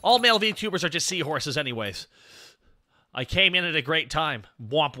 All male VTubers are just seahorses anyways. I came in at a great time.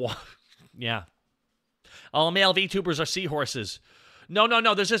 Womp womp. Yeah. All male VTubers are seahorses. No.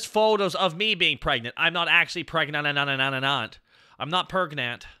 There's just photos of me being pregnant. I'm not actually pregnant. I'm not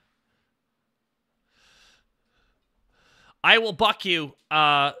Perknat. I Will Buck You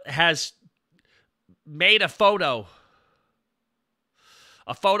has made a photo.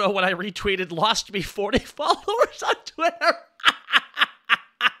 A photo when I retweeted lost me 40 followers on Twitter.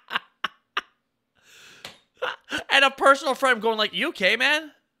 And a personal friend going like, you okay,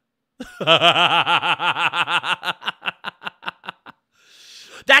 man?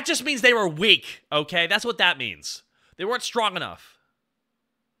 That just means they were weak, okay? That's what that means. They weren't strong enough.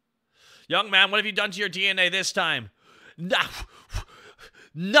 Young man, what have you done to your DNA this time? Nothing,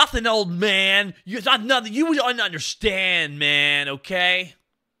 old man. Nothing. You wouldn't understand, man, okay?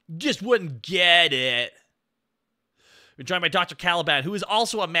 Just wouldn't get it. We're joined by Dr. Caliban, who is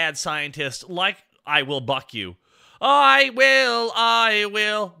also a mad scientist, like I Will Buck You. I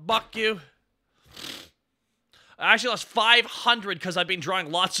will buck you. I actually lost 500 because I've been drawing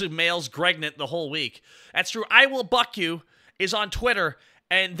lots of males pregnant the whole week. That's true. I Will Buck You is on Twitter,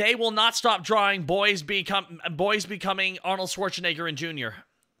 and they will not stop drawing boys becoming Arnold Schwarzenegger and Jr.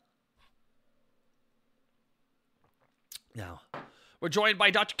 Now, we're joined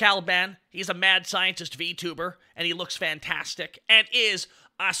by Dr. Caliban. He's a mad scientist VTuber, and he looks fantastic and is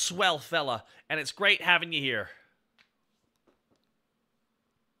a swell fella. And it's great having you here.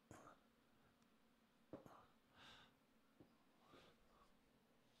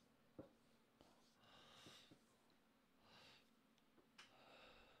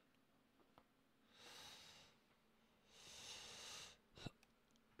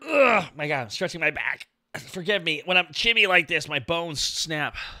 Ugh, my God, I'm stretching my back. Forgive me. When I'm chimmy like this, my bones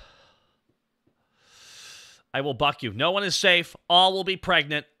snap. I will buck you. No one is safe. All will be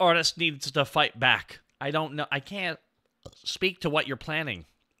pregnant. Artist needs to fight back. I don't know. I can't speak to what you're planning.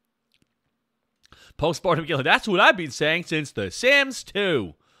 Postmortem killer. That's what I've been saying since The Sims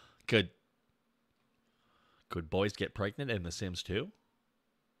 2. Could boys get pregnant in The Sims 2?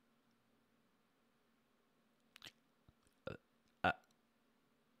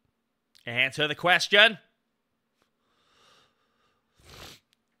 Answer the question.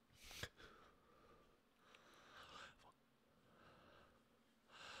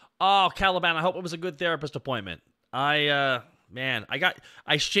 Oh, Caliban, I hope it was a good therapist appointment. Man,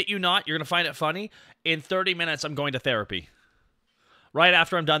 I shit you not, you're going to find it funny. In 30 minutes, I'm going to therapy. Right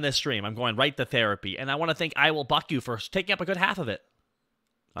after I'm done this stream, I'm going right to therapy. And I want to think I will buck you for taking up a good half of it.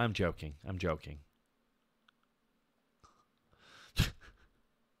 I'm joking. I'm joking.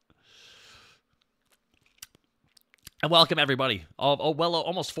 And welcome, everybody.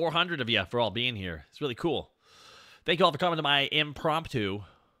 Almost 400 of you for all being here. It's really cool. Thank you all for coming to my impromptu.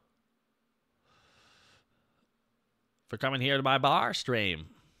 For coming here to my bar stream.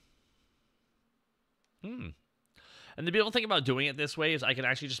 And the beautiful thing about doing it this way is I can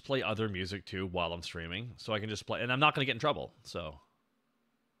actually just play other music, too, while I'm streaming. So I can just play, and I'm not going to get in trouble, so...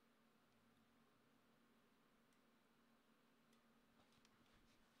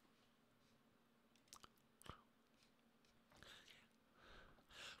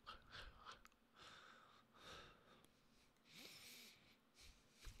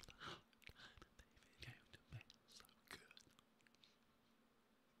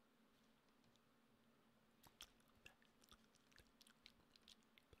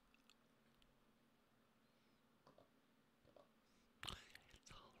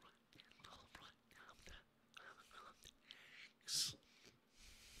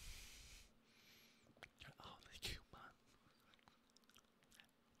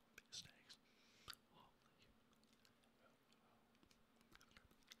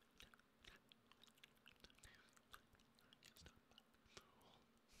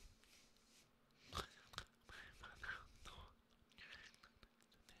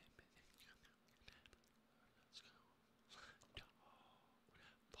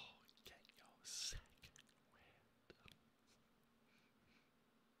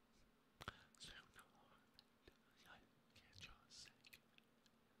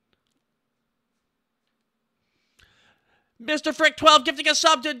 Mr. Frick12 gifting a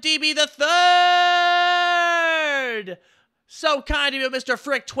sub to DB the Third. So kind of you, Mr.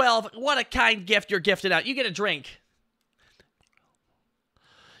 Frick12. What a kind gift you're gifting out. You get a drink.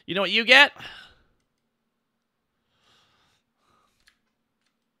 You know what you get?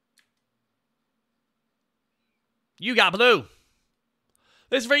 You got blue.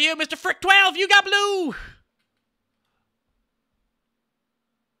 This is for you, Mr. Frick12. You got blue.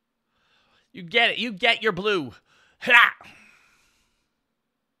 You get it. You get your blue. Ha!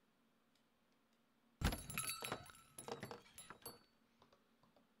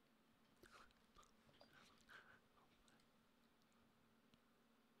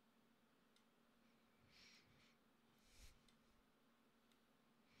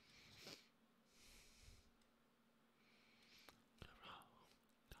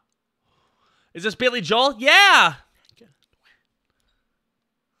 Is this Billy Joel? Yeah!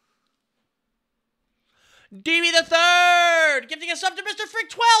 DB the Third! Gifting us up to Mr.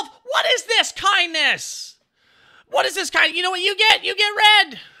 Frick12! What is this kindness? What is this kind? You know what you get? You get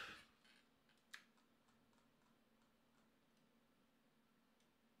red!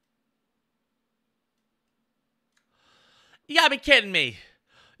 You gotta be kidding me.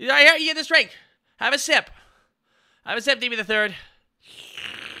 You get this drink. Have a sip. Have a sip, DB the Third.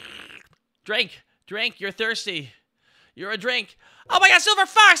 Drink. Drink. You're thirsty. You're a drink. Oh my God, Silver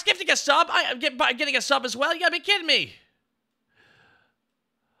Fox gifting a sub. I'm getting a sub as well. You gotta be kidding me.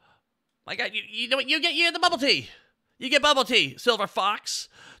 My God, you know what? You get the bubble tea. You get bubble tea, Silver Fox.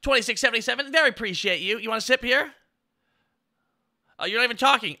 2677. Very appreciate you. You want to sip here? Oh, you're not even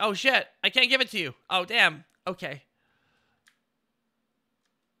talking. Oh shit. I can't give it to you. Oh damn. Okay.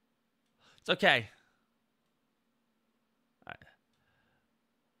 It's okay. All right.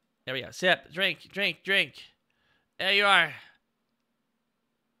 There we go. Sip. Drink. Drink. Drink. There you are.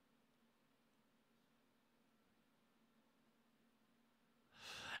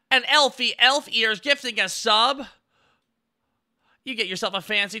 And Elfie Elf Ears gifting a sub. You get yourself a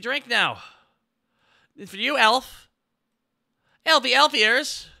fancy drink now. For you, Elf. Elfie Elf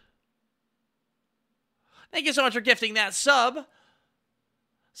Ears. Thank you so much for gifting that sub.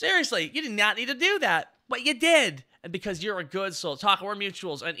 Seriously, you did not need to do that, but you did. And because you're a good soul, talk, we're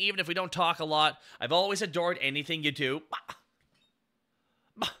mutuals, and even if we don't talk a lot, I've always adored anything you do.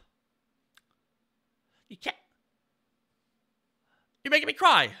 You can't. You're making me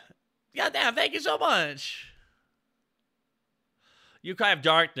cry. Goddamn, thank you so much. Yokai of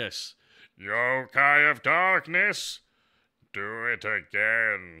Darkness. Yokai of Darkness, do it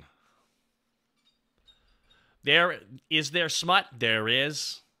again. Is there smut? There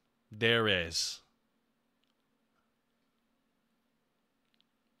is. There is.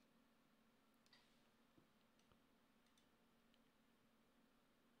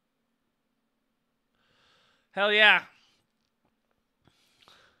 Hell yeah.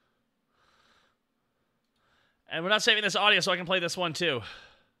 And we're not saving this audio so I can play this one too.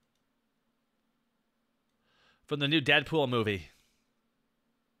 From the new Deadpool movie.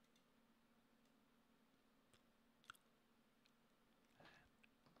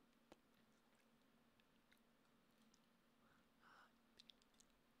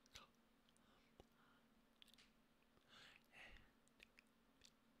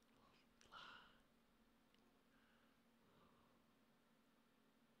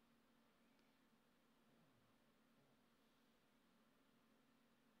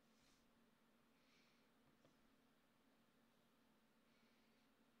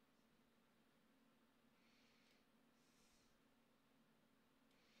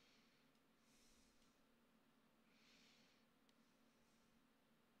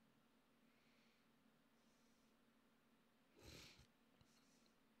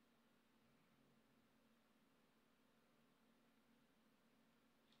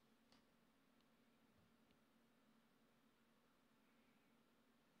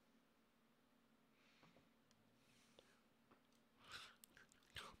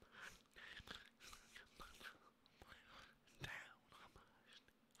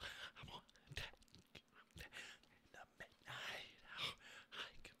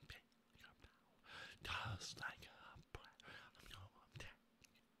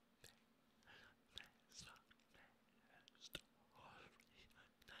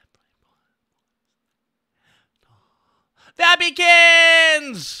 That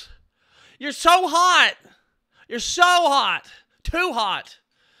begins! You're so hot. You're so hot. Too hot.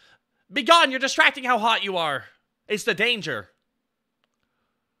 Be gone. You're distracting how hot you are. It's the danger.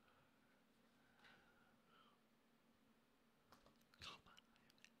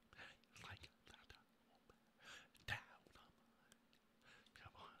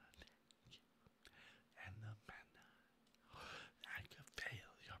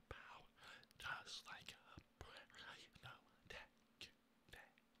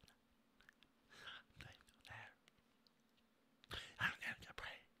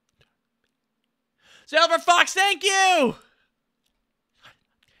 Silver Fox, thank you!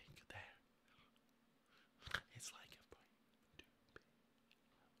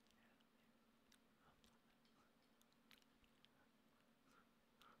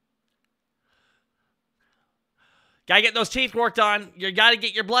 Gotta get those teeth worked on. You gotta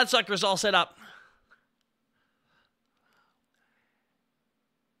get your bloodsuckers all set up.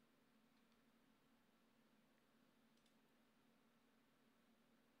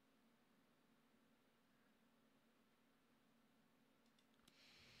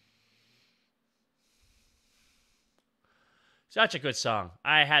 Such a good song.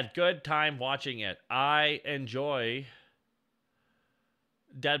 I had good time watching it. I enjoy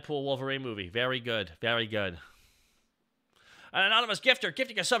Deadpool Wolverine movie. Very good. Very good. An anonymous gifter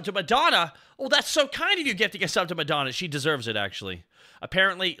gifting a sub to Madonna. Oh, that's so kind of you gifting a sub to Madonna. She deserves it, actually.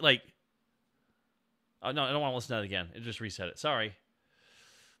 Apparently, like... Oh, no, I don't want to listen to that again. It just reset it. Sorry.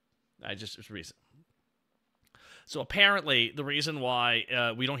 It's reset. So apparently, the reason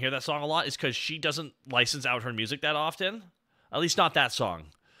why we don't hear that song a lot is because she doesn't license out her music that often. At least not that song.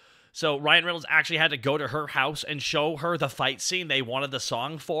 So Ryan Reynolds actually had to go to her house and show her the fight scene they wanted the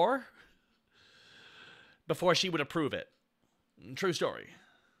song for before she would approve it. True story.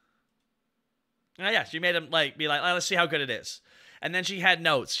 Yeah, she made him be like, let's see how good it is. And then she had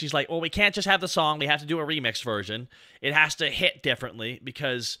notes. She's like, well, we can't just have the song. We have to do a remix version. It has to hit differently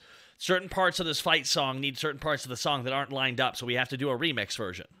because certain parts of this fight song need certain parts of the song that aren't lined up. So we have to do a remix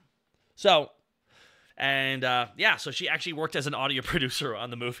version. So... And, yeah, so she actually worked as an audio producer on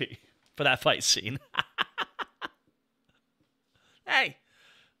the movie for that fight scene. Hey.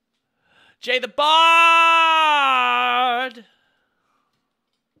 Jay the Bard.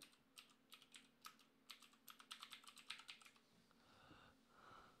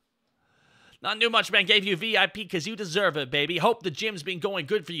 Not new much, man. Gave you VIP because you deserve it, baby. Hope the gym's been going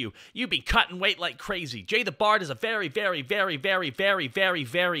good for you. You've been cutting weight like crazy. Jay the Bard is a very, very, very, very, very, very,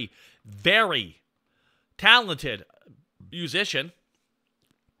 very, very talented musician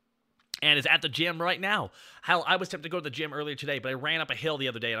and is at the gym right now. Hell, I was tempted to go to the gym earlier today, but I ran up a hill the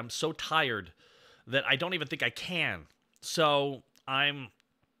other day, and I'm so tired that I don't even think I can. So I'm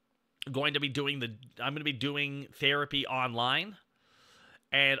going to be doing therapy online.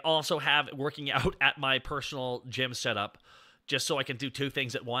 And also have working out at my personal gym setup just so I can do two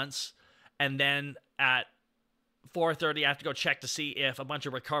things at once. And then at 4:30, I have to go check to see if a bunch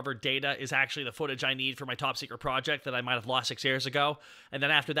of recovered data is actually the footage I need for my top secret project that I might have lost 6 years ago. And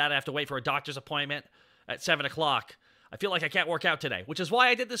then after that, I have to wait for a doctor's appointment at 7 o'clock. I feel like I can't work out today, which is why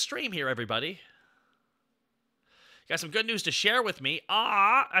I did this stream here, everybody. Got some good news to share with me.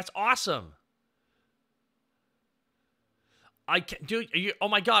 That's awesome. I can't, dude, oh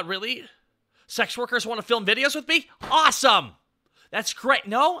my God, really? Sex workers want to film videos with me? Awesome! That's great.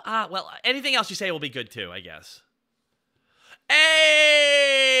 No? Well, anything else you say will be good too, I guess.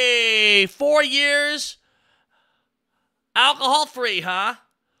 Hey! 4 years. Alcohol-free, huh?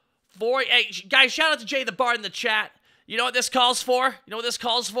 Hey, guys, shout out to Jay the Bard in the chat. You know what this calls for? You know what this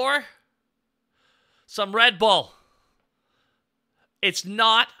calls for? Some Red Bull. It's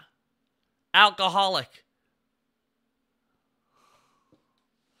not alcoholic.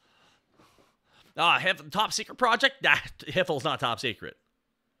 Top secret project? Nah, Hiffle's not top secret.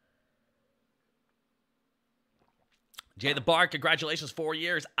 Jay the Bard, congratulations, 4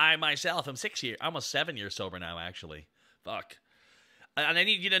 years. I myself am 6 years, almost 7 years sober now, actually. Fuck. And I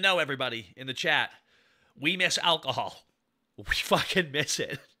need you to know, everybody in the chat, we miss alcohol. We fucking miss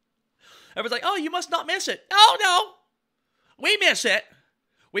it. Everyone's like, oh, you must not miss it. Oh, no. We miss it.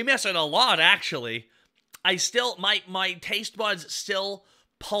 We miss it a lot, actually. My taste buds still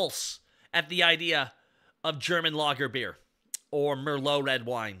pulse at the idea of German lager beer, or Merlot red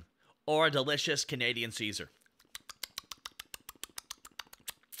wine, or a delicious Canadian Caesar.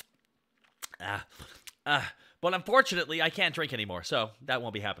 But unfortunately, I can't drink anymore, so that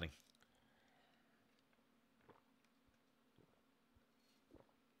won't be happening.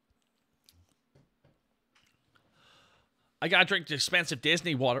 I gotta drink the expensive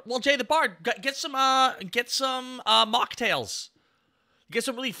Disney water. Well, Jay the Bard, get some mocktails. Get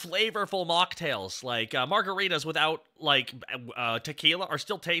some really flavorful mocktails, like margaritas without tequila are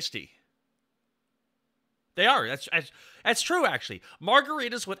still tasty. They are. That's true, actually.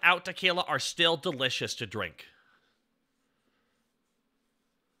 Margaritas without tequila are still delicious to drink.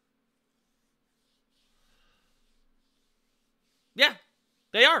 Yeah,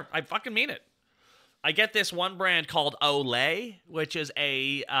 they are. I fucking mean it. I get this one brand called Olay, which is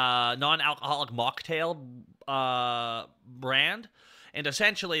a non-alcoholic mocktail brand. And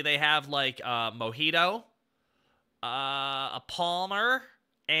essentially, they have, like, a mojito, a Palmer,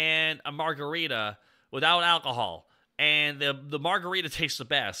 and a margarita without alcohol. And the margarita tastes the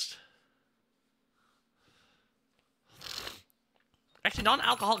best. Actually,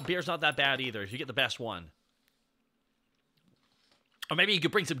 non-alcoholic beer is not that bad either if you get the best one. Or maybe you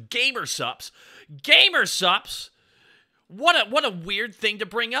could bring some Gamer Sups. Gamer Sups? What a weird thing to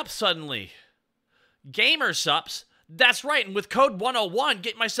bring up suddenly. Gamer Sups? That's right, and with code 101,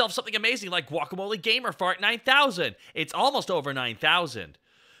 get myself something amazing like Guacamole Gamer Fart 9000. It's almost over 9,000.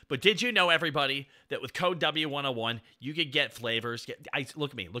 But did you know, everybody, that with code W101, you can get flavors.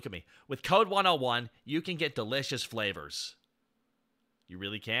 Look at me. With code 101, you can get delicious flavors. You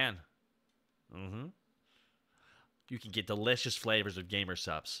really can. You can get delicious flavors of Gamer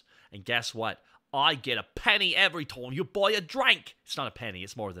Sups. And guess what? I get a penny every time you buy a drink. It's not a penny,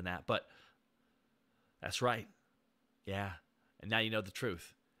 it's more than that, but that's right. Yeah, and now you know the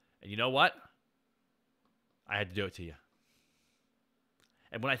truth. And you know what? I had to do it to you.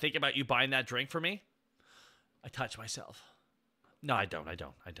 And when I think about you buying that drink for me, I touch myself. No, I don't. Or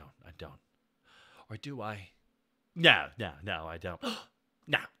do I? No, I don't.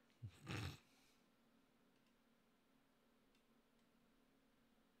 No.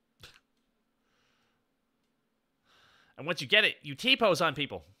 And once you get it, you T-pose on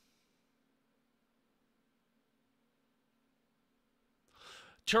people.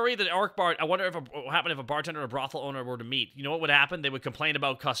 Turi, the Orc Bard, I wonder what would happen if a bartender or a brothel owner were to meet. You know what would happen? They would complain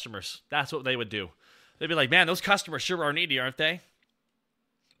about customers. That's what they would do. They'd be like, man, those customers sure are needy, aren't they?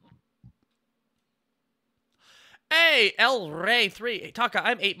 Hey, El Rey 3. Hey, Taka,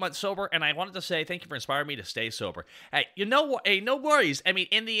 I'm 8 months sober, and I wanted to say thank you for inspiring me to stay sober. Hey, you know what? Hey, no worries. I mean,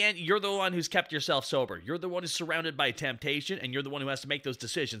 in the end, you're the one who's kept yourself sober. You're the one who's surrounded by temptation, and you're the one who has to make those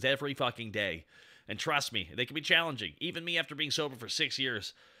decisions every fucking day. And trust me, they can be challenging. Even me, after being sober for 6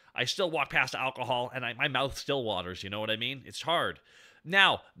 years, I still walk past alcohol, and my mouth still waters. You know what I mean? It's hard.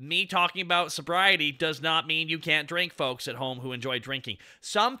 Now, me talking about sobriety does not mean you can't drink, folks at home who enjoy drinking.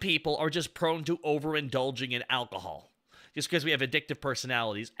 Some people are just prone to overindulging in alcohol just because we have addictive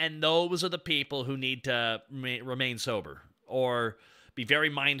personalities, and those are the people who need to remain sober or be very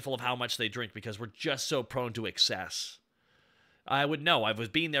mindful of how much they drink because we're just so prone to excess. I would know. I was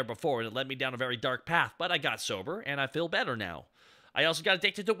being there before, and it led me down a very dark path, but I got sober, and I feel better now. I also got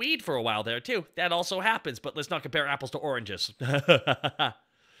addicted to weed for a while there, too. That also happens, but let's not compare apples to oranges. But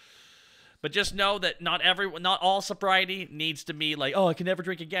just know that not all sobriety needs to be like, oh, I can never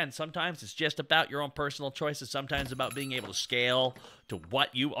drink again. Sometimes it's just about your own personal choices. Sometimes about being able to scale to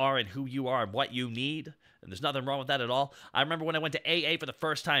what you are and who you are and what you need. And there's nothing wrong with that at all. I remember when I went to AA for the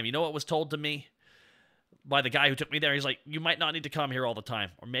first time, you know what was told to me by the guy who took me there? He's like, you might not need to come here all the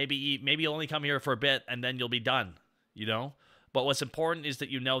time. Or maybe you'll only come here for a bit and then you'll be done, you know? But what's important is that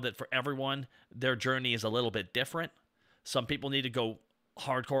you know that for everyone, their journey is a little bit different. Some people need to go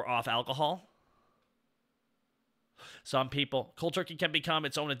hardcore off alcohol. Some people, cold turkey can become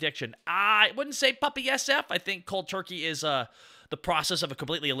its own addiction. I wouldn't say puppy SF. I think cold turkey is the process of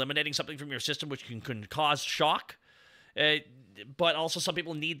completely eliminating something from your system, which can cause shock. But also some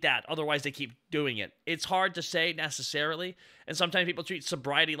people need that. Otherwise, they keep doing it. It's hard to say necessarily. And sometimes people treat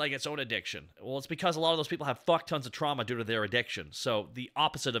sobriety like its own addiction. Well, it's because a lot of those people have fuck tons of trauma due to their addiction. So the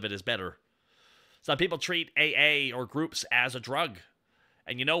opposite of it is better. Some people treat AA or groups as a drug.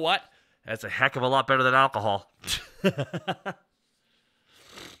 And you know what? That's a heck of a lot better than alcohol.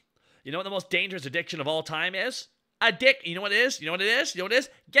 You know what the most dangerous addiction of all time is? You know what it is? You know what it is? You know what it is?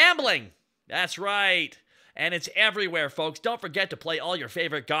 Gambling. That's right. And it's everywhere, folks. Don't forget to play all your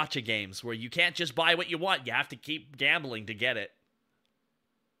favorite gacha games where you can't just buy what you want. You have to keep gambling to get it.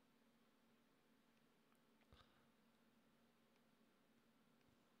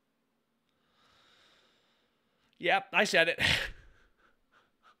 Yep, I said it.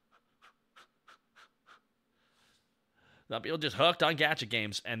 Some people just hooked on gacha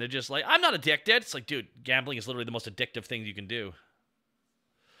games, and they're just like, I'm not addicted. It's like, dude, gambling is literally the most addictive thing you can do.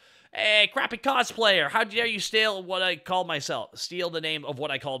 Hey, crappy cosplayer, how dare you steal what I called myself? Steal the name of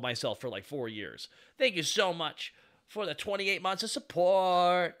what I called myself for like 4 years. Thank you so much for the 28 months of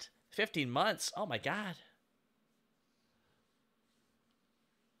support. 15 months? Oh my god.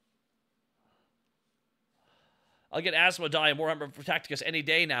 I'll get asthma, die, and Warhammer Tacticus any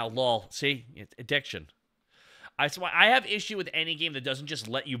day now, lol. See? It's addiction. That's why I have issue with any game that doesn't just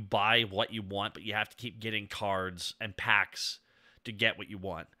let you buy what you want, but you have to keep getting cards and packs to get what you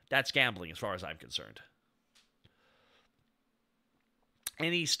want. That's gambling as far as I'm concerned.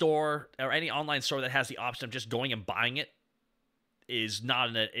 Any store or any online store that has the option of just going and buying it is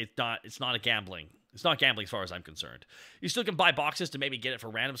it's not a gambling. It's not gambling as far as I'm concerned. You still can buy boxes to maybe get it for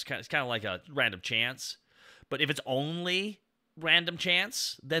random. It's kind of like a random chance. But if it's only random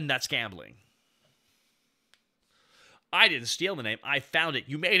chance, then that's gambling. I didn't steal the name. I found it.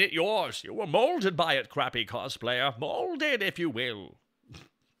 You made it yours. You were molded by it, crappy cosplayer. Molded, if you will.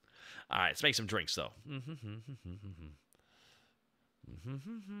 All right, let's make some drinks, though.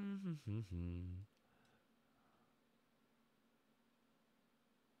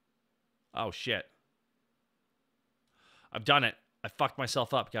 Oh, shit. I've done it. I fucked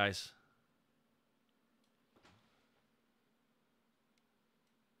myself up, guys.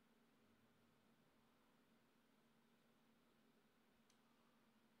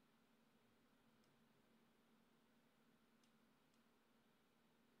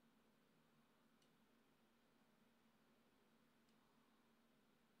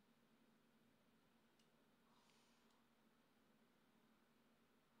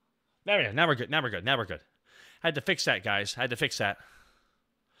 Now we're good. Now we're good. Had to fix that, guys. Had to fix that.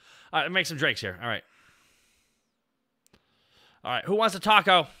 All right, make some drinks here. All right. Who wants a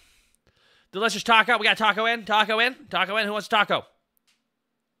taco? Delicious taco. We got taco in. Taco in. Who wants a taco?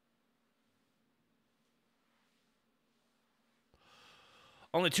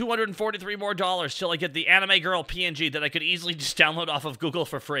 Only $243 more till I get the anime girl PNG that I could easily just download off of Google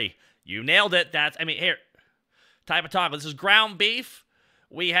for free. You nailed it. Here. Type of taco. This is ground beef.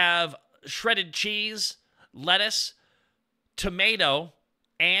 We have shredded cheese, lettuce, tomato,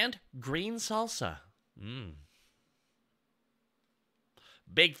 and green salsa.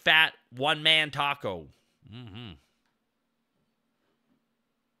 Big fat one-man taco.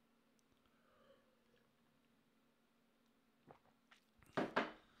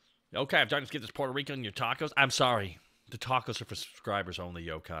 Yokai, I've done to get this Puerto Rican your tacos. I'm sorry. The tacos are for subscribers only,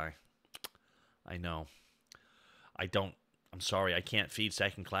 Yokai. I know. I'm sorry. I can't feed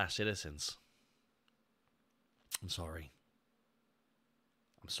second-class citizens. I'm sorry.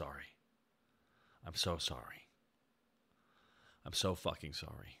 I'm sorry. I'm so sorry. I'm so fucking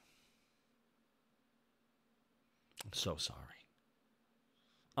sorry. I'm so sorry.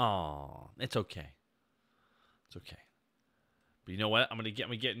 Aw, it's okay. It's okay. But you know what? I'm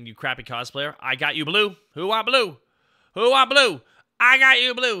getting you crappy cosplayer. I got you blue. Who want blue? Who want blue? I got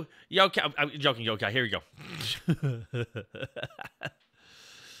you blue. Yokai. I'm joking, Yokai. Here we go.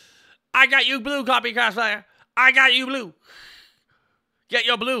 I got you blue, copy cosplayer. I got you blue. Get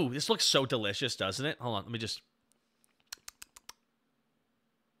your blue. This looks so delicious, doesn't it? Hold on. Let me just...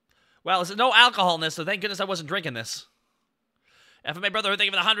 Well, there's no alcohol in this, so thank goodness I wasn't drinking this. And for my brother, thank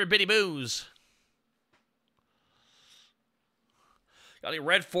you for the 100 bitty boos. Got any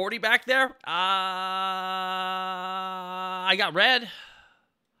red 40 back there? I got red.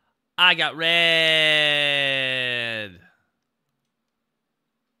 I got red.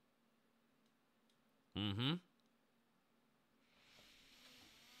 Mm-hmm.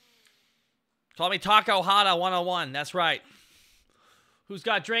 Call me Taco Hada 101. That's right. Who's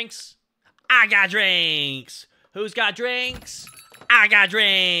got drinks? I got drinks. Who's got drinks? I got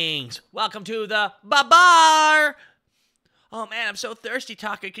drinks. Welcome to the bar. Oh, man, I'm so thirsty,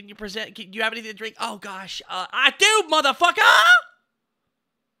 Taco. Can you you have anything to drink? Oh, gosh. I do, motherfucker!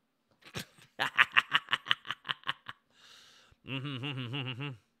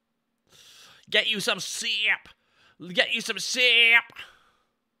 Get you some sip. Get you some sip.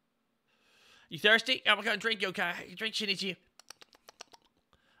 You thirsty? I'm gonna drink, Yokai. Drink, Shinichi.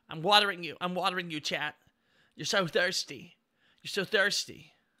 I'm watering you. I'm watering you, chat. You're so thirsty. You're so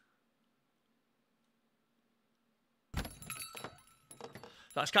thirsty.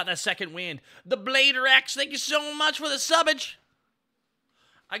 Let's got that second wind. The Blader X, thank you so much for the subbage.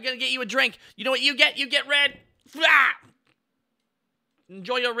 I'm gonna get you a drink. You know what you get? You get red.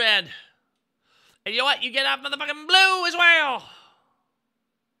 Enjoy your red. And you know what? You get up motherfucking blue as well.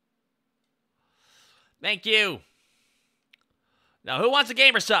 Thank you. Now, who wants the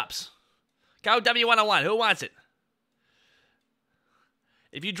gamer subs? Go W101. Who wants it?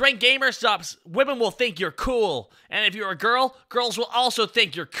 If you drink gamer subs, women will think you're cool. And if you're a girl, girls will also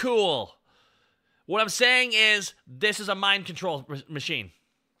think you're cool. What I'm saying is, this is a mind control machine.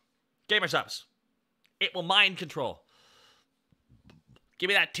 Gamer subs. It will mind control. Give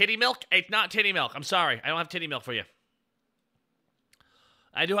me that titty milk. It's not titty milk. I'm sorry. I don't have titty milk for you.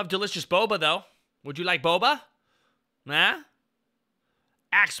 I do have delicious boba, though. Would you like boba? Nah?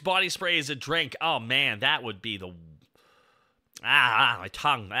 Axe body spray is a drink. Oh, man. That would be the... my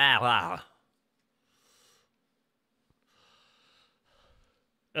tongue. Are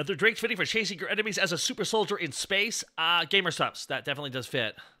there drinks fitting for chasing your enemies as a super soldier in space? Gamer subs. That definitely does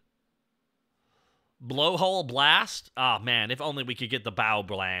fit. Blowhole blast? Oh, man. If only we could get the bow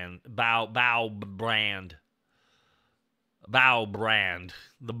brand. Bow brand. Bow brand.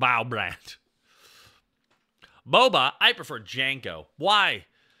 The bow brand. Boba, I prefer Django. Why?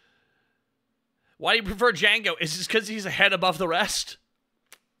 Why do you prefer Django? Is this because he's a head above the rest?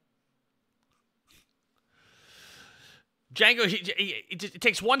 Django, it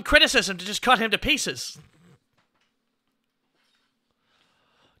takes one criticism to just cut him to pieces.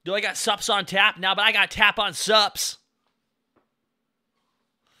 Do I got sups on tap? No, but I got tap on sups.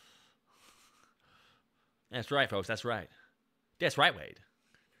 That's right, folks. That's right. That's right, Wade.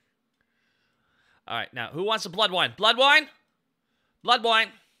 All right, now, who wants the blood wine? Blood wine? Blood wine.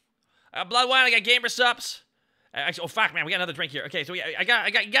 Blood wine, I got gamer sups. Actually, oh, fuck, man, we got another drink here. Okay, so I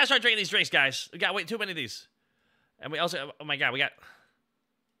got, you gotta start drinking these drinks, guys. We got way too many of these. And we also, oh my god, we got,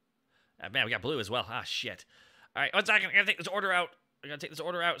 man, we got blue as well. Ah, shit. All right, one second, I gotta take this order out. I gotta take this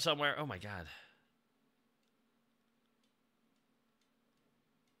order out somewhere. Oh my god.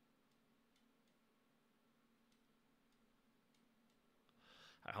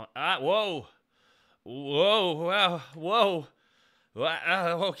 Whoa. Whoa, wow, whoa.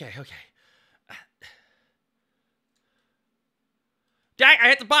 Okay. Dang, I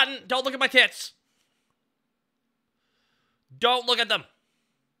hit the button. Don't look at my tits. Don't look at them.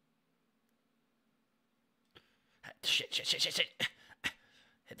 Shit.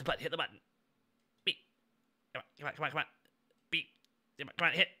 Hit the button. Beep. Come on. Beep. Come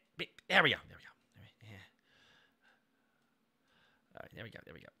on, hit. Beep. There we go. Yeah. All right, there we go.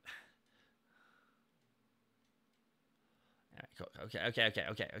 All right, cool. Okay.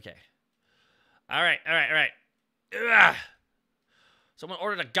 All right. Ugh. Someone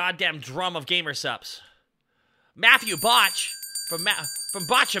ordered a goddamn drum of gamer subs. Matthew Botch, from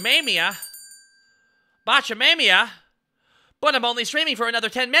Botchamania. Botchamania? But I'm only streaming for another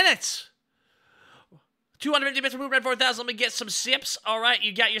 10 minutes. 250 bits for Moonred 4000. Let me get some sips. All right,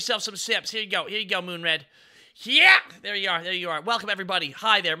 you got yourself some sips. Here you go. Here you go, Moonred. Yeah! There you are. There you are. Welcome, everybody.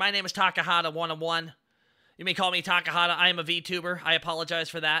 Hi there. My name is Takahata101. You may call me Takahata. I am a VTuber. I apologize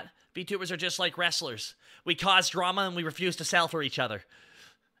for that. VTubers are just like wrestlers. We cause drama and we refuse to sell for each other.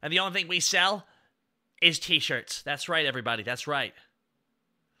 And the only thing we sell is t-shirts. That's right, everybody. That's right.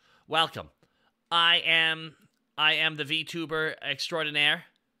 Welcome. I am the VTuber extraordinaire.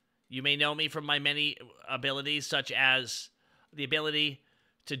 You may know me from my many abilities, such as the ability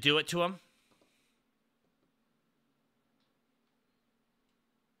to do it to him.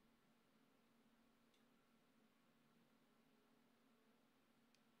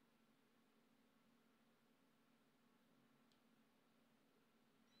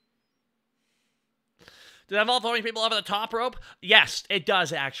 Does that involve throwing people over the top rope? Yes, it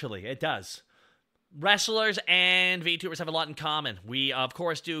does, actually. It does. Wrestlers and VTubers have a lot in common. We, of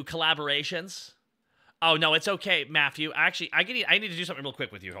course, do collaborations. Oh, no, it's okay, Matthew. Actually, I need to do something real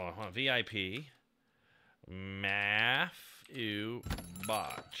quick with you. Hold on. VIP. Matthew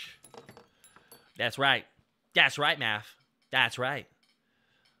Botch. That's right. That's right, Math. That's right.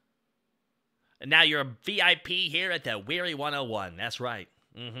 And now you're a VIP here at the Weary 101. That's right.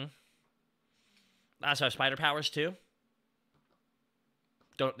 Mm-hmm. I also have spider powers, too.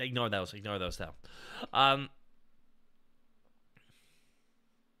 Don't ignore those. Ignore those, though.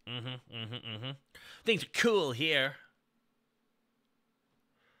 Things are cool here.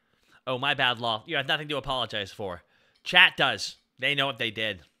 Oh, my bad, Law. You have nothing to apologize for. Chat does. They know what they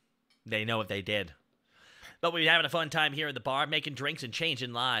did. They know what they did. But we're having a fun time here at the bar, making drinks and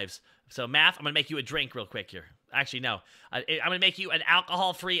changing lives. So, Math, I'm going to make you a drink real quick here. Actually, no. I'm going to make you an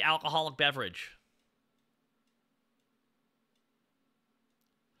alcohol-free alcoholic beverage.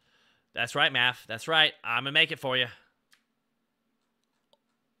 That's right, Math. That's right. I'm going to make it for you.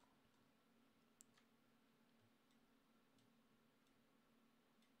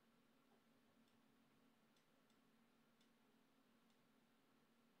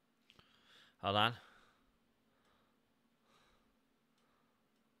 Hold on.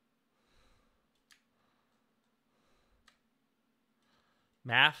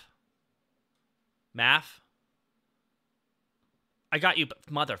 Math? Math? I got you,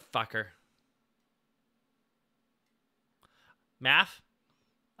 motherfucker. Math?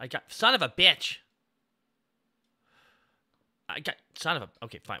 I got... Son of a bitch. I got... Son of a...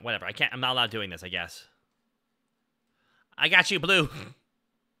 Okay, fine, whatever. I can't... I'm not allowed doing this, I guess. I got you, Blue.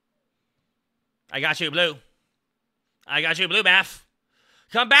 I got you, Blue. I got you, Blue, Math.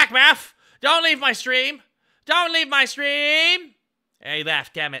 Come back, Math. Don't leave my stream. Don't leave my stream. Hey, he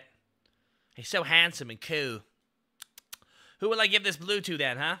left, damn it. He's so handsome and cool. Who will I give this blue to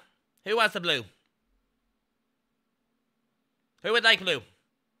then, huh? Who wants the blue? Who would like blue?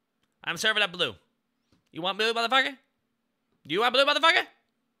 I'm serving up blue. You want blue, motherfucker? You want blue, motherfucker?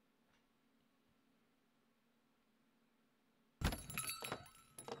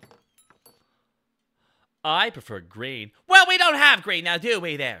 I prefer green. Well, we don't have green now, do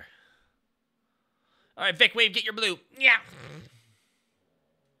we there? All right, Vic Wave, get your blue. Yeah.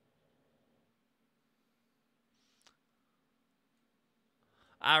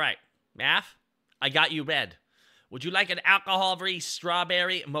 All right, Math, I got you red. Would you like an alcohol-free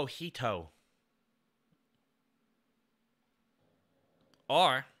strawberry mojito?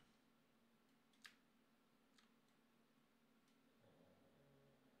 Or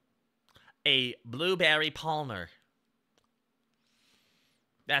a blueberry Palmer?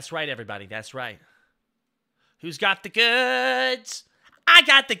 That's right, everybody. That's right. Who's got the goods? I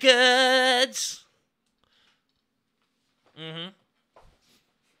got the goods. Mm-hmm.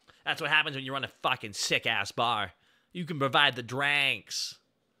 That's what happens when you run a fucking sick-ass bar. You can provide the drinks.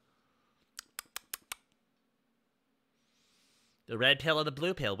 The red pill or the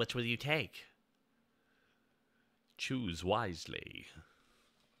blue pill, which will you take? Choose wisely.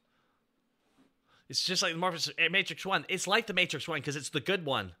 It's just like Matrix 1. It's like the Matrix 1 because it's the good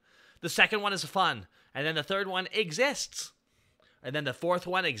one. The second one is fun. And then the third one exists. And then the fourth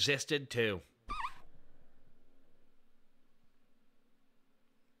one existed too.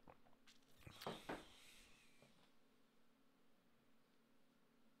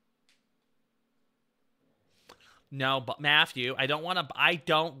 No, but Matthew, I don't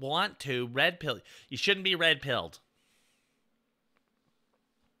want to red pill. You shouldn't be red pilled.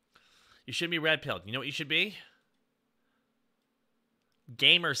 You shouldn't be red pilled. You know what you should be?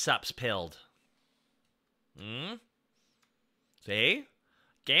 Gamer sups pilled. See?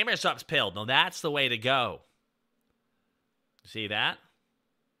 Gamer sups pilled. No, that's the way to go. See that?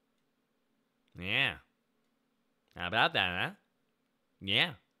 Yeah. How about that, huh?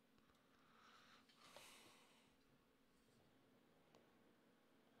 Yeah.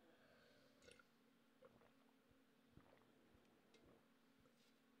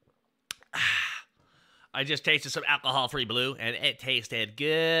 I just tasted some alcohol-free blue, and it tasted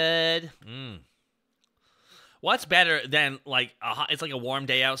good. What's better than, like, it's like a warm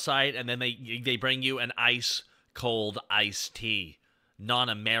day outside, and then they bring you an ice-cold iced tea.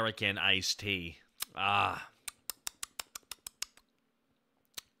 Non-American iced tea. Ah.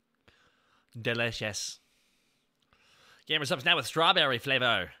 Delicious. Gamer subs now with strawberry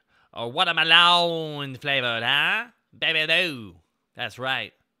flavor. Or watermelon flavored, huh? Baby do. That's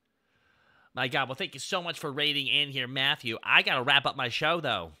right. My God, well, thank you so much for raiding in here, Matthew. I got to wrap up my show,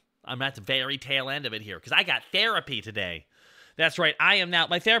 though. I'm at the very tail end of it here, because I got therapy today. That's right, I am now...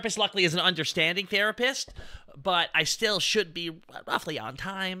 My therapist, luckily, is an understanding therapist, but I still should be roughly on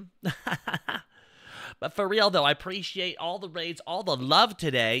time. But for real, though, I appreciate all the raids, all the love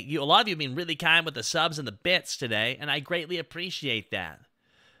today. A lot of you have been really kind with the subs and the bits today, and I greatly appreciate that.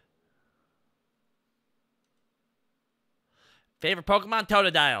 Favorite Pokemon?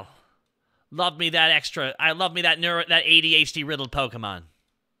 Totodile. Love me that extra. I love me that ADHD riddled Pokemon.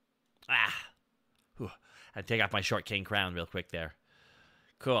 Whew. I had to take off my short king crown real quick there.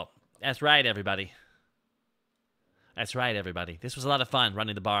 Cool. That's right, everybody. That's right, everybody. This was a lot of fun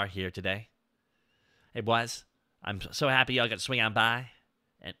running the bar here today. It was. I'm so happy y'all got to swing on by.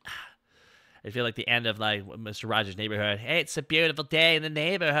 And I feel like the end of, like, Mr. Rogers' Neighborhood. Hey, it's a beautiful day in the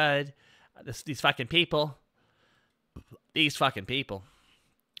neighborhood. These fucking people. These fucking people.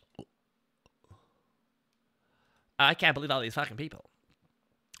 I can't believe all these fucking people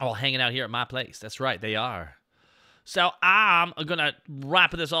all hanging out here at my place. That's right, they are. So I'm going to wrap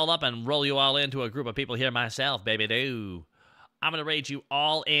this all up and roll you all into a group of people here myself, baby do. I'm going to raid you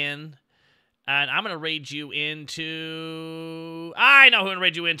all in. And I'm going to raid you into... I know who I'm going to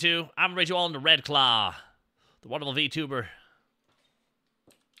raid you into. I'm going to raid you all into Red Claw. The wonderful VTuber.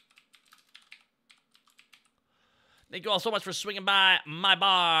 Thank you all so much for swinging by my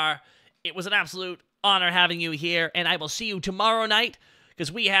bar. It was an absolute honor having you here, and I will see you tomorrow night,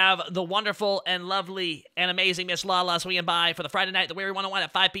 because we have the wonderful and lovely and amazing Miss Lala swinging by for the Friday night, the Weary 101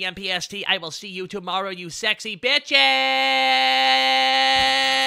 at 5 p.m. PST. I will see you tomorrow, you sexy bitches!